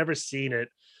person. I've never seen it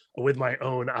with my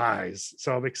own eyes.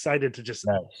 So I'm excited to just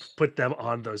put them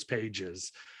on those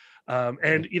pages.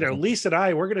 And, Lisa and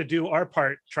I, we're going to do our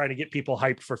part trying to get people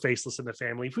hyped for Faceless in the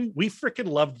Family. We freaking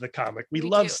loved the comic. We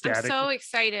love Static. I'm so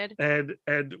excited.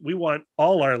 And we want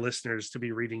all our listeners to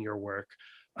be reading your work.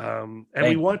 And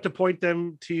we want to point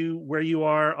them to where you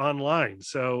are online.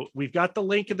 So we've got the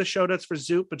link in the show notes for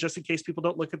Zoop, but just in case people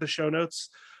don't look at the show notes,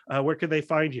 where can they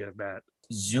find you, Matt?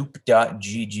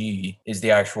 Zoop.gg is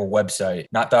the actual website,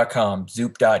 not .com,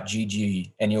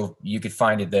 zoop.gg, and you could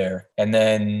find it there. And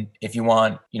then if you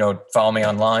want, follow me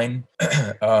online.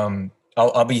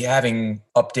 I'll be having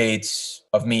updates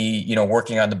of me,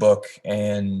 working on the book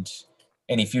and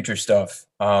any future stuff.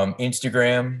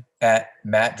 Instagram at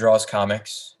Matt Draws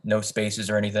Comics, no spaces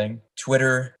or anything.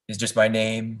 Twitter is just my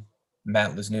name,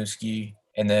 Matt Lesniewski.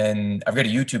 And then I've got a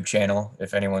YouTube channel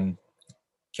if anyone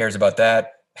cares about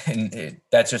that. And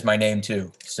that's just my name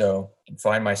too. So you can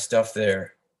find my stuff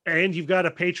there. And you've got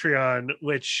a Patreon,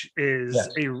 which is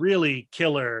a really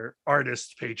killer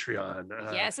artist Patreon.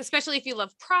 Yes, especially if you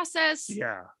love process.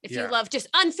 Yeah. If you love just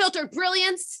unfiltered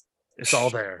brilliance. It's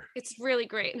all there. It's really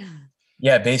great.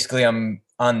 Yeah, basically I'm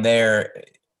on there.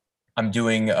 I'm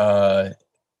doing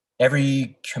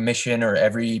every commission or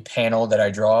every panel that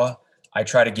I draw, I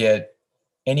try to get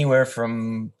anywhere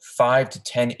from 5 to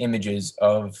 10 images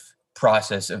of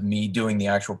process of me doing the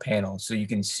actual panel. So you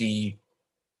can see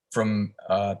from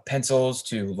pencils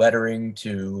to lettering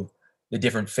to the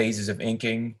different phases of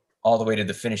inking all the way to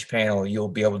the finished panel. You'll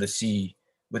be able to see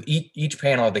with each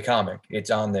panel of the comic, it's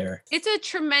on there. It's a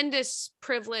tremendous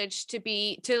privilege to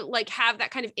have that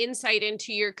kind of insight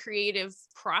into your creative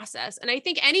process. And I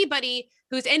think anybody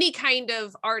who's any kind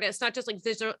of artist, not just like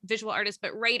visual artist,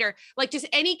 but writer, like just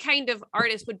any kind of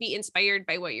artist would be inspired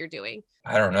by what you're doing.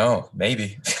 I don't know,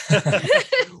 maybe.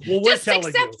 Well, just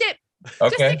accept it.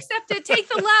 Okay. Just accept it. Take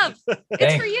the love.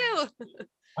 It's for you.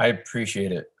 I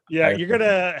appreciate it. Yeah, you're going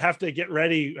to have to get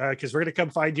ready because we're going to come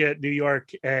find you at New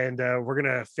York and we're going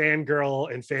to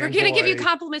fangirl and fanboy. We're going to give you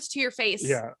compliments to your face.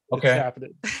 Yeah. Okay.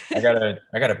 It's happening.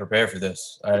 I gotta prepare for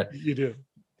this. You do.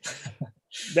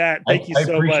 Matt, thank you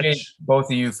so much. I appreciate both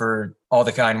of you for all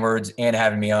the kind words and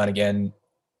having me on again.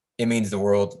 It means the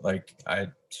world. Like I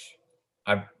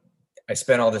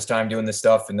spent all this time doing this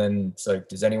stuff, and then it's like,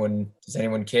 does anyone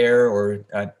care? Or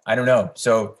I don't know.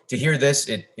 So to hear this,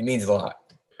 it means a lot.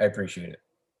 I appreciate it.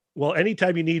 Well,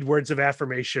 anytime you need words of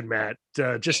affirmation, Matt,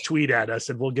 just tweet at us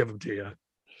and we'll give them to you.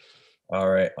 All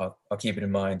right. I'll keep it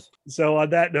in mind. So on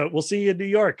that note, we'll see you in New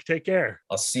York. Take care.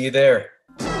 I'll see you there.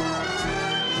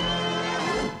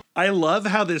 I love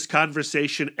how this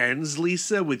conversation ends,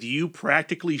 Lisa, with you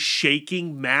practically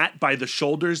shaking Matt by the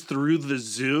shoulders through the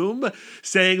Zoom,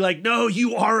 saying like, no,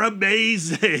 you are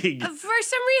amazing. For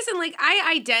some reason, like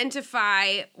I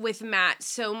identify with Matt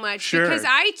so much because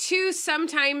I too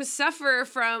sometimes suffer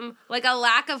from like a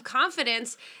lack of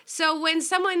confidence. So when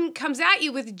someone comes at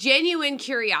you with genuine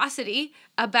curiosity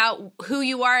about who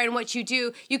you are and what you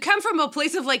do, you come from a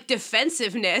place of like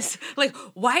defensiveness. Like,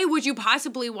 why would you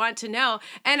possibly want to know?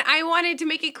 And I wanted to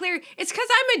make it clear, it's because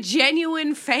I'm a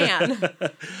genuine fan.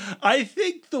 I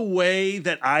think the way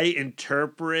that I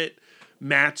interpret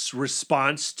Matt's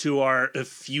response to our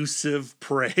effusive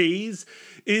praise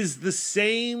is the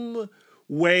same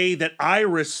way that I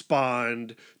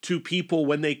respond to people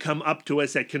when they come up to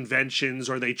us at conventions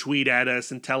or they tweet at us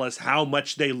and tell us how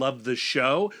much they love the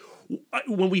show.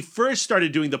 when we first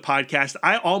started doing the podcast,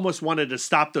 I almost wanted to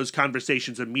stop those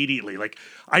conversations immediately. Like,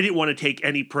 I didn't want to take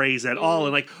any praise at all.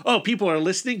 And like, oh, people are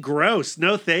listening? Gross.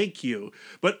 No, thank you.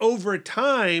 But over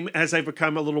time, as I've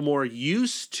become a little more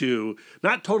used to,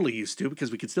 not totally used to,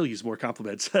 because we could still use more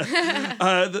compliments,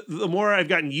 the more I've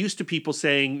gotten used to people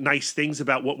saying nice things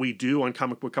about what we do on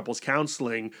Comic Book Couples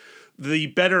Counseling, the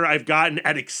better I've gotten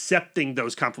at accepting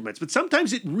those compliments. But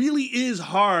sometimes it really is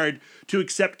hard to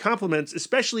accept compliments,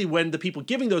 especially when the people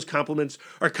giving those compliments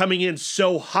are coming in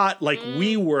so hot like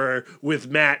we were with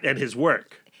Matt and his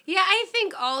work. Yeah, I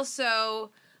think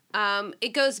also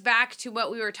it goes back to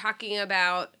what we were talking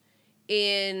about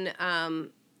in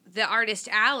the Artist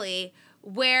Alley,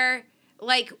 where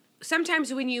like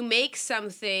sometimes when you make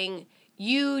something,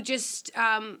 you just,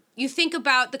 you think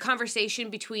about the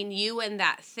conversation between you and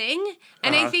that thing.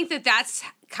 And I think that that's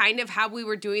kind of how we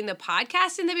were doing the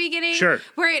podcast in the beginning. Sure.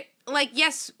 Where it, like,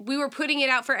 yes, we were putting it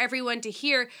out for everyone to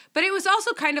hear, but it was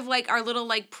also kind of like our little,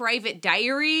 like, private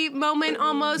diary moment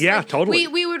almost. Yeah, like, totally.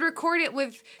 We would record it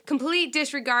with complete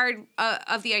disregard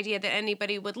of the idea that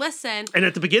anybody would listen. And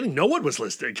at the beginning, no one was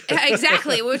listening.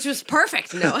 Exactly, which was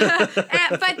perfect. No.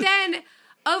 But then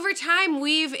over time,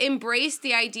 we've embraced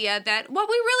the idea that what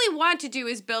we really want to do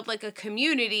is build like a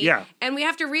community. Yeah. And we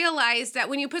have to realize that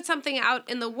when you put something out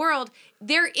in the world,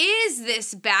 there is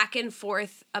this back and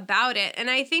forth about it. And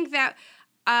I think that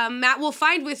Matt will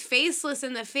find with Faceless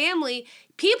and the Family,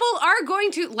 people are going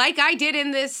to, like I did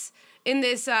in this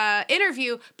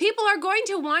interview, people are going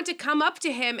to want to come up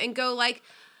to him and go like,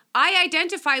 I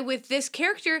identify with this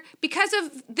character because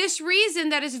of this reason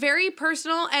that is very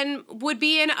personal and would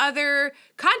be in other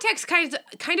contexts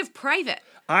kind of private.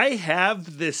 I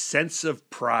have this sense of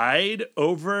pride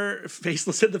over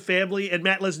Faceless and the Family and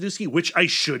Matt Lesniewski, which I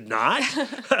should not.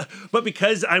 But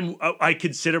because I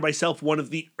consider myself one of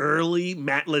the early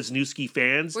Matt Lesniewski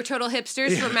fans. We're total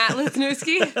hipsters for Matt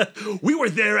Lesniewski. We were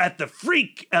there at the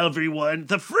Freak, everyone.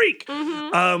 The Freak.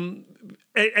 Mm-hmm.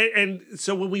 And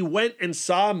so when we went and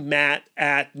saw Matt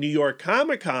at New York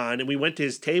Comic Con and we went to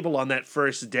his table on that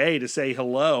first day to say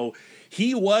hello,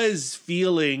 he was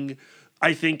feeling,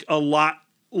 I think, a lot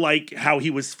like how he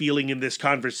was feeling in this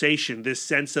conversation, this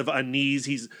sense of unease.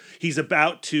 He's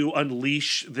about to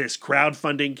unleash this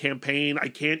crowdfunding campaign. I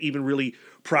can't even really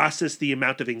process the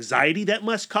amount of anxiety that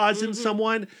must cause in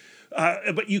someone.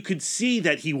 But you could see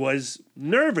that he was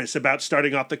nervous about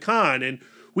starting off the con. And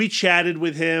we chatted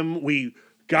with him. We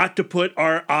got to put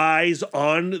our eyes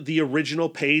on the original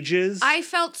pages. I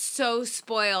felt so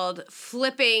spoiled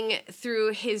flipping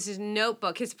through his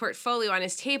notebook, his portfolio on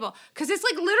his table, because it's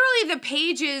like literally the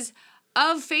pages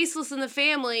of Faceless and the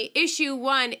Family, issue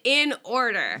 1, in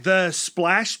order. The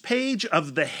splash page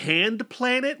of the Hand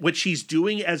Planet, which he's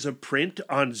doing as a print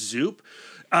on Zoop,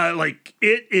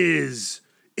 it is,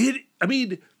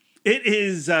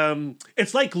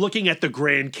 it's like looking at the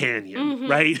Grand Canyon,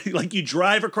 right? Like you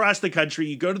drive across the country,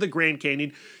 you go to the Grand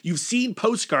Canyon, you've seen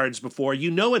postcards before, you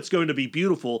know it's going to be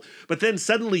beautiful, but then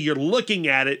suddenly you're looking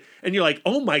at it and you're like,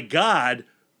 oh my God.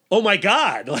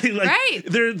 Right.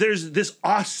 There's this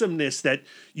awesomeness that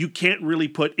you can't really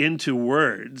put into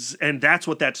words. And that's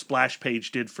what that splash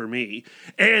page did for me.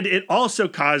 And it also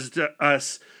caused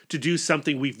us to do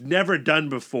something we've never done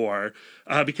before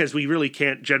because we really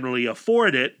can't generally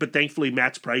afford it. But thankfully,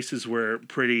 Matt's prices were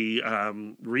pretty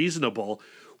reasonable.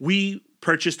 We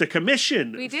purchased a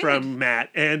commission from Matt.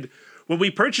 And when we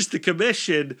purchased the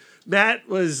commission, Matt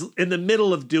was in the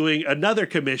middle of doing another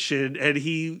commission, and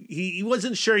he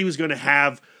wasn't sure he was going to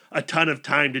have a ton of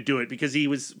time to do it because he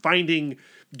was finding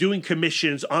doing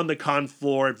commissions on the con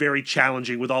floor very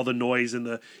challenging with all the noise and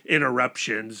the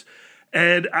interruptions.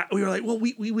 And we were like, well,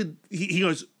 we would, he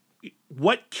goes,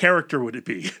 what character would it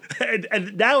be?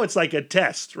 and now it's like a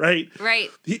test, right? Right.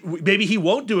 Maybe he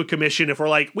won't do a commission if we're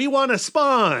like, we want a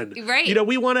Spawn. Right.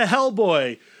 We want a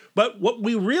Hellboy. But what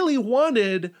we really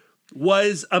wanted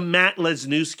was a Matt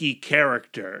Lesniewski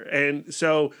character. And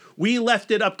so we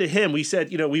left it up to him. We said,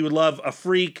 we would love a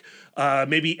Freak,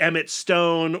 maybe Emmett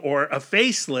Stone or a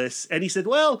Faceless. And he said,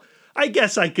 well, I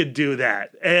guess I could do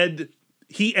that. And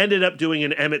he ended up doing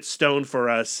an Emmett Stone for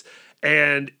us.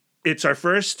 And it's our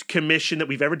first commission that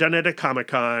we've ever done at a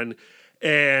Comic-Con.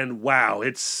 And wow,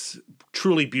 it's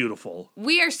truly beautiful.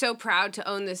 We are so proud to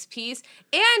own this piece.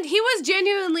 And he was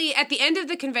genuinely, at the end of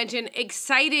the convention,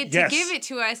 excited to give it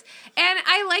to us. And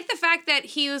I like the fact that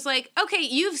he was like, okay,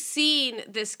 you've seen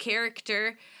this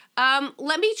character.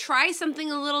 Let me try something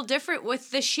a little different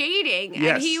with the shading.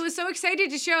 Yes. And he was so excited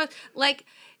to show us,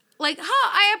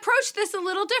 I approached this a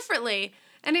little differently.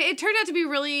 And it turned out to be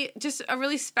really just a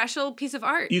really special piece of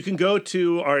art. You can go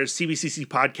to our CBCC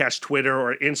podcast Twitter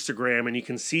or Instagram, and you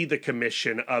can see the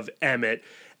commission of Emmett.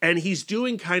 And he's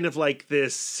doing kind of like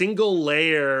this single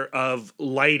layer of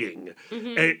lighting.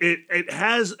 It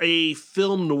has a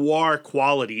film noir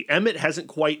quality. Emmett hasn't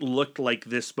quite looked like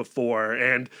this before,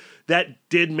 and that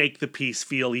did make the piece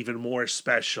feel even more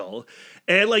special.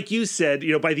 And like you said,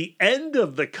 by the end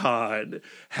of the con,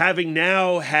 having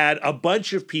now had a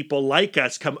bunch of people like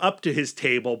us come up to his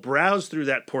table, browse through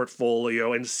that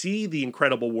portfolio and see the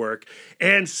incredible work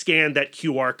and scan that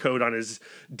QR code on his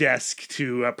desk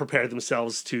to prepare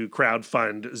themselves to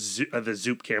crowdfund the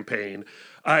Zoop campaign,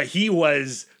 he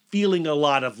was feeling a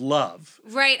lot of love.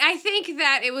 Right. I think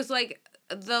that it was like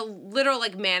the literal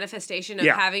like manifestation of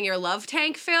having your love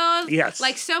tank filled. Yes.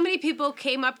 Like so many people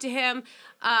came up to him,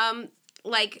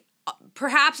 like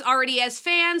perhaps already as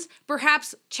fans,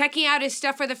 perhaps checking out his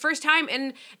stuff for the first time,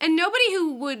 and nobody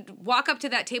who would walk up to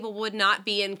that table would not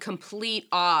be in complete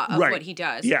awe of what he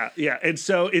does. Yeah. And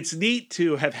so it's neat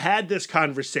to have had this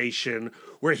conversation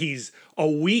where he's a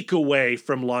week away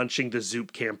from launching the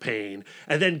Zoop campaign,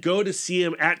 and then go to see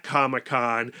him at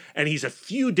Comic-Con, and he's a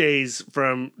few days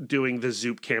from doing the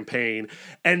Zoop campaign.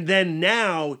 And then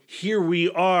now, here we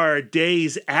are,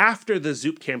 days after the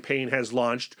Zoop campaign has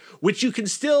launched, which you can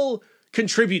still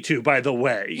contribute to, by the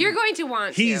way. You're going to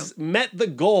want He's met the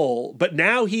goal, but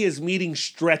now he is meeting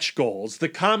stretch goals. The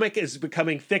comic is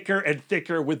becoming thicker and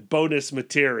thicker with bonus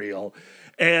material.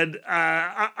 And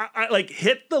I like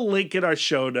hit the link in our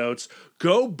show notes.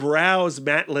 Go browse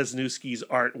Matt Lesniewski's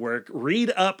artwork,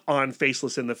 read up on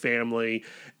Faceless in the Family,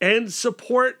 and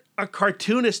support a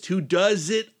cartoonist who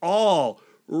does it all.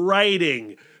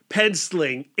 Writing,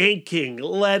 penciling, inking,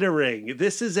 lettering.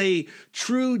 This is a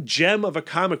true gem of a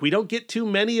comic. We don't get too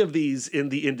many of these in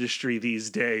the industry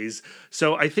these days.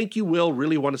 So I think you will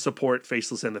really want to support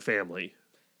Faceless in the Family.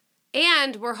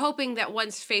 And we're hoping that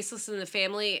once Faceless in the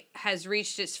Family has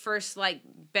reached its first like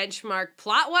benchmark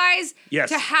plot-wise,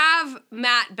 to have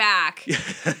Matt back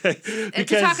and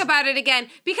to talk about it again.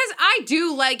 Because I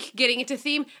do like getting into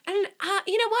theme. And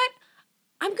you know what?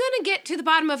 I'm going to get to the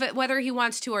bottom of it whether he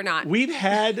wants to or not. We've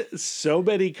had so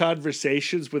many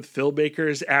conversations with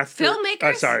filmmakers after...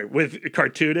 Filmmakers? With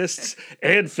cartoonists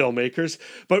and filmmakers.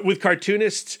 But with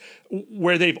cartoonists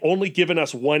where they've only given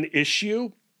us one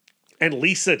issue... And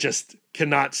Lisa just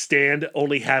cannot stand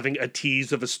only having a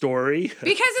tease of a story. Because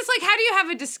it's like, how do you have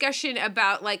a discussion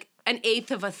about like an eighth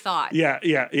of a thought? Yeah.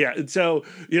 And so,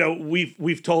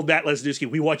 we've told Matt Lesniewski,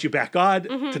 we want you back on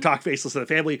to talk Faceless in the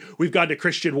Family. We've gone to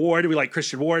Christian Ward, and we like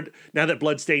Christian Ward. Now that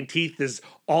Bloodstained Teeth is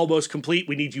almost complete,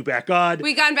 we need you back on.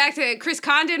 We've gone back to Chris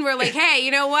Condon. We're like, hey, you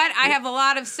know what? I have a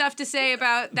lot of stuff to say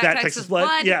about that Texas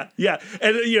Blood. Yeah.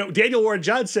 And, Daniel Warren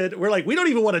Johnson, we're like, we don't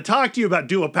even want to talk to you about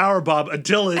Do a Powerbomb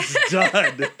until it's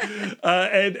done.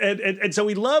 And so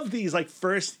we love these like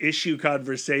first issue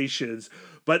conversations.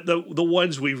 But the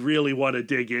ones we really want to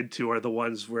dig into are the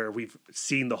ones where we've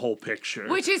seen the whole picture.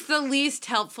 Which is the least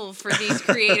helpful for these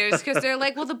creators because they're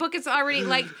like, well, the book is already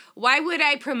like, why would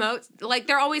I promote? Like,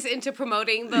 they're always into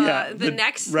promoting the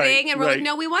next thing. And we're like,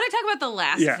 no, we want to talk about the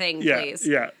last thing, please.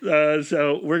 Yeah.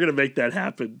 So we're going to make that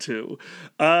happen too.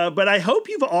 But I hope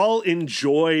you've all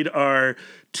enjoyed our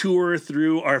tour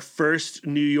through our first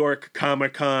New York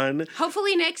Comic-Con.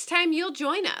 Hopefully next time you'll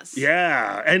join us.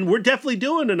 Yeah, and we're definitely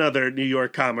doing another New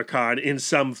York Comic-Con in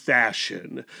some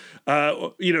fashion.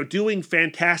 Doing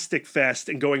Fantastic Fest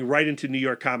and going right into New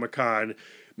York Comic-Con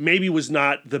maybe was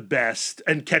not the best,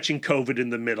 and catching COVID in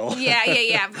the middle.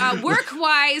 Yeah.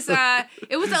 Work-wise,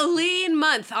 it was a lean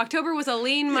month. October was a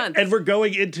lean month. And we're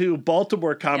going into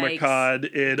Baltimore Comic-Con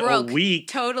in a week.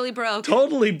 Totally broke.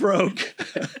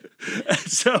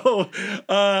 So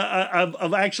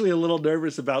I'm actually a little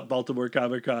nervous about Baltimore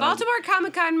Comic-Con. Baltimore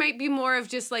Comic-Con might be more of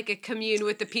just like a commune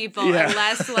with the people and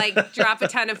less like drop a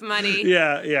ton of money.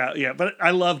 Yeah. But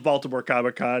I love Baltimore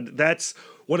Comic-Con. That's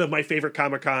one of my favorite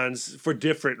Comic-Cons for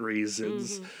different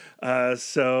reasons. But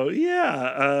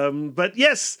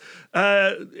yes,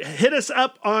 hit us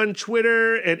up on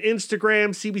Twitter and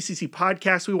Instagram, CBCC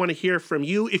Podcast. We want to hear from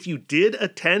you. If you did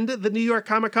attend the New York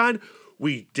Comic-Con,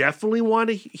 we definitely want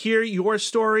to hear your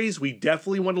stories. We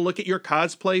definitely want to look at your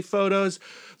cosplay photos.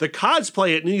 The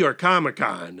cosplay at New York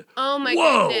Comic-Con. Oh my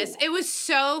goodness. It was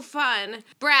so fun.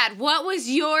 Brad, what was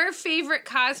your favorite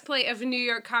cosplay of New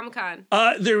York Comic-Con?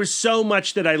 There was so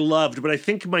much that I loved, but I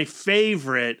think my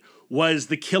favorite was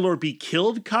the Kill or Be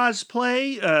Killed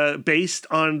cosplay based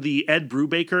on the Ed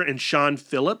Brubaker and Sean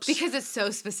Phillips. Because it's so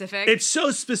specific. It's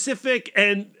so specific,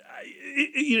 and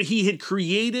he had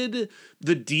created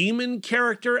the demon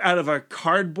character out of a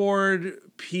cardboard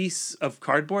piece of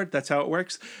cardboard. That's how it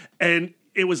works. And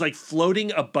it was like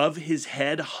floating above his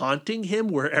head, haunting him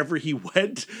wherever he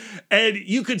went. And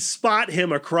you could spot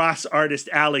him across Artist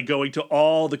Alley going to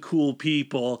all the cool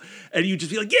people. And you'd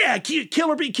just be like, yeah, kill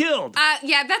or be killed.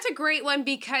 Yeah, that's a great one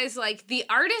because like the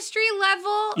artistry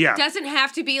level Yeah. doesn't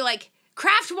have to be like,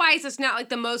 craft-wise, it's not like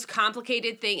the most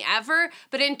complicated thing ever,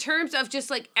 but in terms of just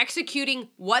like executing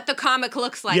what the comic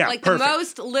looks like, Yeah, like perfect. the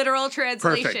most literal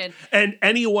translation. Perfect. And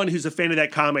anyone who's a fan of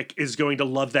that comic is going to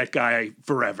love that guy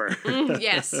forever.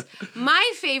 Yes.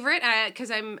 My favorite,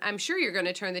 because I'm sure you're going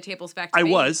to turn the tables back to I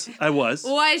me. was.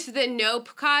 Was the Nope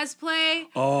cosplay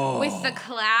with the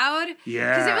cloud.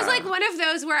 Yeah. Because it was like one of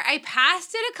those where I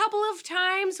passed it a couple of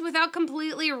times without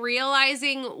completely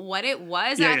realizing what it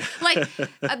was. Yeah.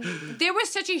 There was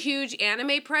such a huge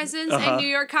anime presence at New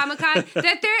York Comic Con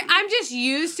that I'm just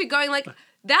used to going like,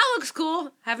 that looks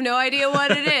cool. Have no idea what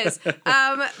it is.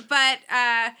 But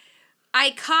I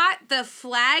caught the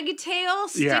flag tail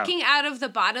sticking out of the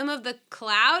bottom of the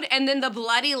cloud and then the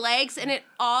bloody legs, and it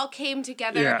all came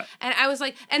together. Yeah. And I was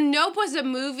like, and Nope was a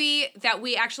movie that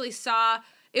we actually saw.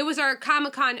 It was our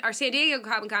Comic-Con, our San Diego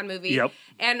Comic-Con movie. Yep.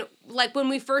 And like when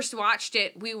we first watched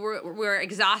it, we were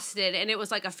exhausted and it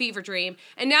was like a fever dream.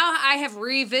 And now I have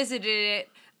revisited it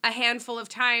a handful of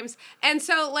times. And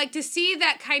so like to see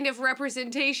that kind of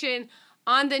representation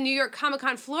on the New York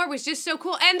Comic-Con floor was just so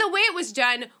cool. And the way it was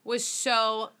done was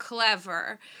so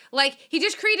clever. Like he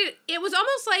just created, it was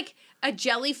almost like a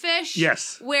jellyfish.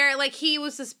 Yes. Where like he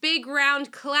was this big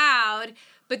round cloud,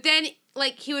 but then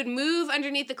like he would move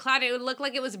underneath the cloud and it would look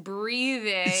like it was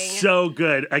breathing. So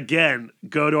good. Again,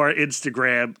 go to our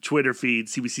Instagram, Twitter feed,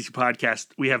 CBCC Podcast.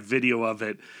 We have video of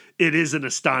it. It is an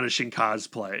astonishing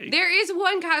cosplay. There is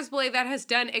one cosplay that has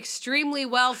done extremely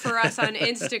well for us on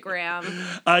Instagram.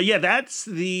 Yeah, that's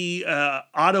the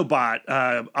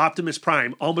Autobot, Optimus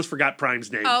Prime. Almost forgot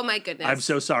Prime's name. Oh my goodness. I'm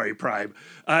so sorry, Prime.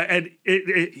 And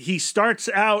he starts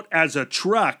out as a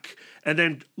truck and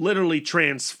then literally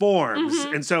transforms.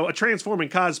 Mm-hmm. And so a transforming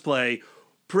cosplay,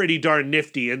 pretty darn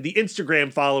nifty. And the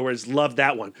Instagram followers love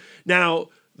that one. Now,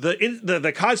 the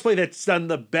cosplay that's done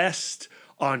the best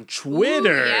on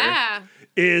Twitter Ooh, yeah.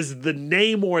 is the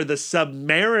Namor the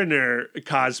Submariner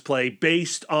cosplay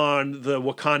based on the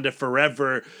Wakanda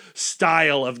Forever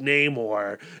style of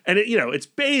Namor. And it's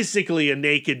basically a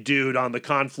naked dude on the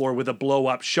con floor with a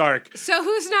blow-up shark. So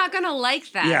who's not going to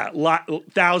like that? Yeah,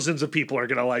 thousands of people are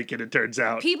going to like it, it turns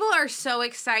out. People are so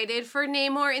excited for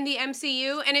Namor in the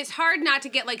MCU, and it's hard not to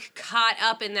get like caught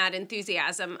up in that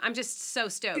enthusiasm. I'm just so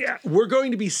stoked. Yeah, we're going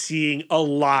to be seeing a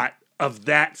lot of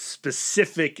that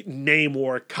specific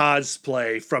Namor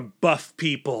cosplay from buff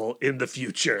people in the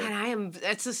future. And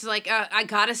it's just like, I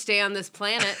gotta stay on this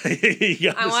planet.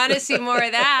 Yes. I want to see more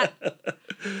of that.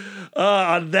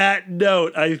 On that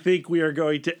note, I think we are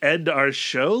going to end our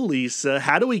show, Lisa.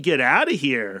 How do we get out of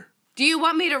here? Do you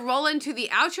want me to roll into the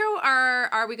outro,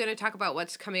 or are we going to talk about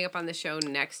what's coming up on the show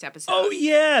next episode? Oh,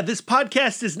 yeah, this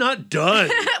podcast is not done.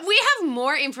 We have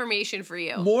more information for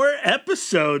you. More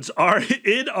episodes are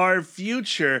in our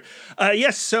future.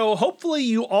 Yes, so hopefully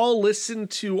you all listened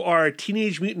to our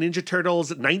Teenage Mutant Ninja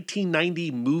Turtles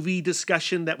 1990 movie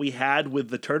discussion that we had with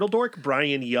the Turtle Dork,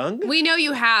 Brian Young. We know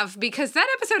you have, because that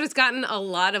episode has gotten a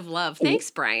lot of love. Thanks,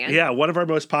 Brian. Yeah, one of our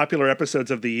most popular episodes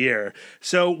of the year.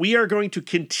 So we are going to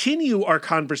continue our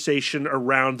conversation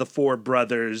around the four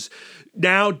brothers,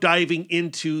 now diving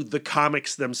into the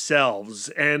comics themselves.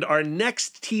 And our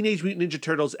next Teenage Mutant Ninja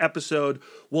Turtles episode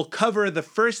will cover the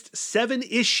first 7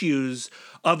 issues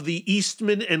of the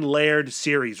Eastman and Laird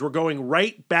series. We're going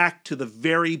right back to the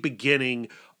very beginning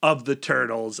of the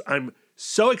Turtles. I'm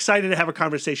so excited to have a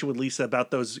conversation with Lisa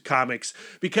about those comics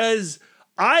because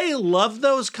I love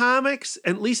those comics,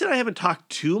 and Lisa and I haven't talked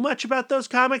too much about those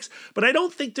comics, but I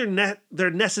don't think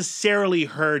they're necessarily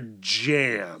her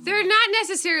jam. They're not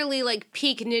necessarily like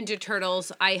peak Ninja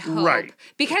Turtles, I hope. Right.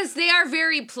 Because they are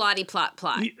very plot.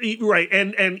 Right,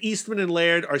 and Eastman and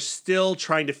Laird are still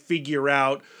trying to figure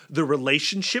out the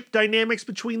relationship dynamics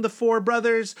between the four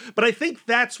brothers, but I think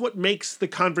that's what makes the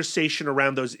conversation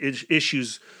around those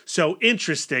issues so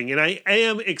interesting, and I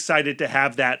am excited to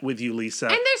have that with you, Lisa.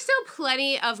 And there's still plenty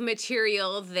of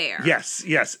material there. Yes.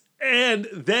 And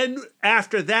then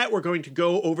after that, we're going to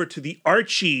go over to the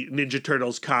Archie Ninja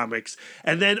Turtles comics,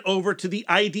 and then over to the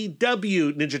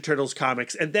IDW Ninja Turtles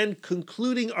comics, and then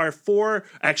concluding our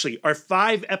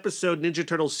 5-episode Ninja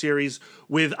Turtles series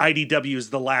with IDW's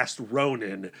The Last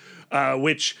Ronin,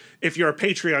 which, if you're a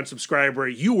Patreon subscriber,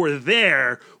 you were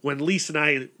there when Lisa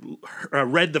and I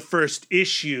read the first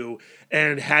issue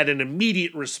and had an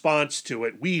immediate response to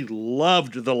it. We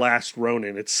loved The Last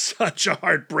Ronin. It's such a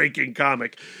heartbreaking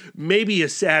comic. maybe a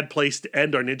sad place to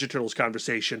end our Ninja Turtles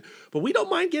conversation, but we don't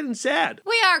mind getting sad.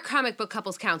 We are comic book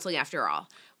couples counseling after all.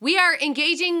 We are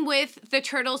engaging with the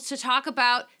Turtles to talk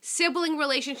about sibling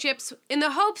relationships in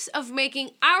the hopes of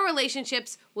making our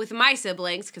relationships with my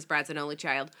siblings, because Brad's an only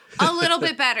child, a little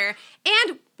bit better.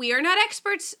 And we are not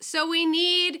experts, so we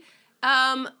need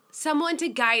someone to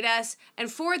guide us.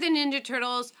 And for the Ninja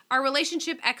Turtles, our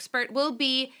relationship expert will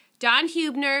be Dawn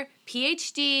Hubner,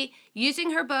 PhD,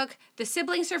 using her book, The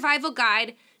Sibling Survival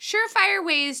Guide, Surefire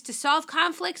Ways to Solve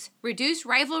Conflicts, Reduce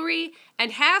Rivalry,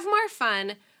 and Have More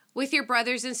Fun with Your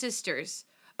Brothers and Sisters.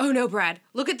 Oh no, Brad,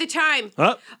 look at the time.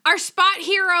 Huh? Our spot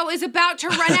hero is about to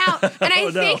run out. And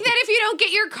I think that if you don't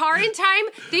get your car in time,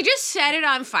 they just set it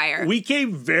on fire. We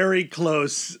came very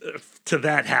close to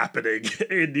that happening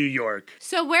in New York.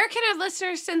 So where can our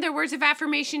listeners send their words of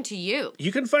affirmation to you?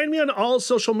 You can find me on all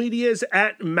social medias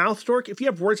at MouthDork. If you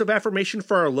have words of affirmation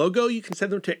for our logo, you can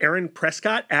send them to Aaron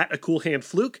Prescott at A Cool Hand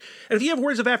Fluke. And if you have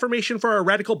words of affirmation for our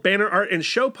radical banner art and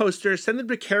show posters, send them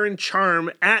to Karen Charm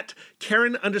at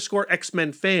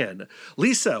Karen_X-Men fan.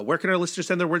 Lisa, where can our listeners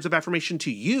send their words of affirmation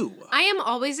to you? I am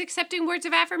always accepting words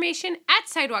of affirmation at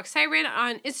Sidewalk Siren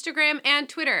on Instagram and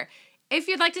Twitter. If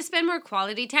you'd like to spend more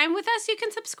quality time with us, you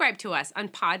can subscribe to us on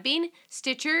Podbean,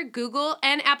 Stitcher, Google,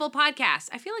 and Apple Podcasts.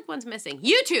 I feel like one's missing.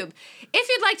 YouTube. If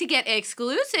you'd like to get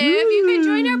exclusive, you can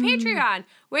join our Patreon,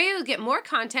 where you'll get more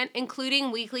content,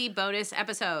 including weekly bonus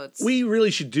episodes. We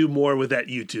really should do more with that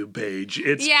YouTube page.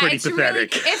 It's pretty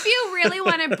pathetic. Really, if you really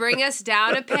want to bring us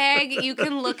down a peg, you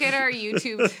can look at our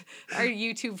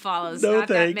YouTube follows. No Not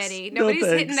thanks. that many. No Nobody's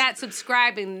thanks. hitting that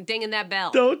subscribe and dinging that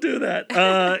bell. Don't do that.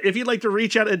 If you'd like to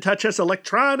reach out and touch us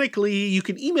electronically, you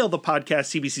can email the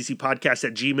podcast,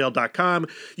 cbccpodcast@gmail.com.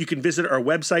 You can visit our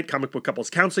website,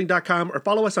 comicbookcouplescounseling.com, or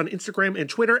follow us on Instagram and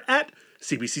Twitter at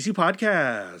CBCC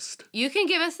Podcast. You can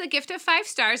give us the gift of 5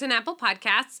 stars on Apple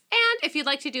Podcasts, and if you'd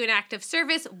like to do an act of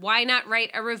service, why not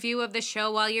write a review of the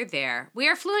show while you're there? We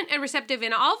are fluent and receptive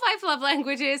in all 5 love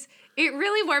languages. It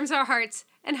really warms our hearts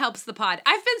and helps the pod.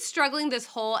 I've been struggling this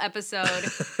whole episode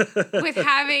with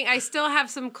I still have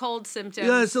some cold symptoms.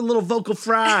 Yeah, it's a little vocal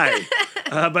fry.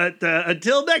 But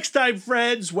until next time,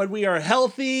 friends, when we are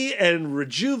healthy and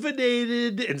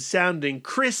rejuvenated and sounding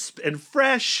crisp and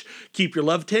fresh, keep your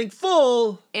love tank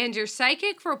full. And your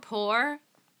psychic rapport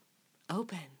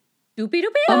open. Doopy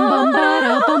doopy. Bum bum ba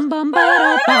da bum bum ba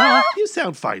da ba. You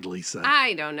sound fine, Lisa.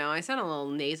 I don't know. I sound a little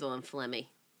nasal and phlegmy.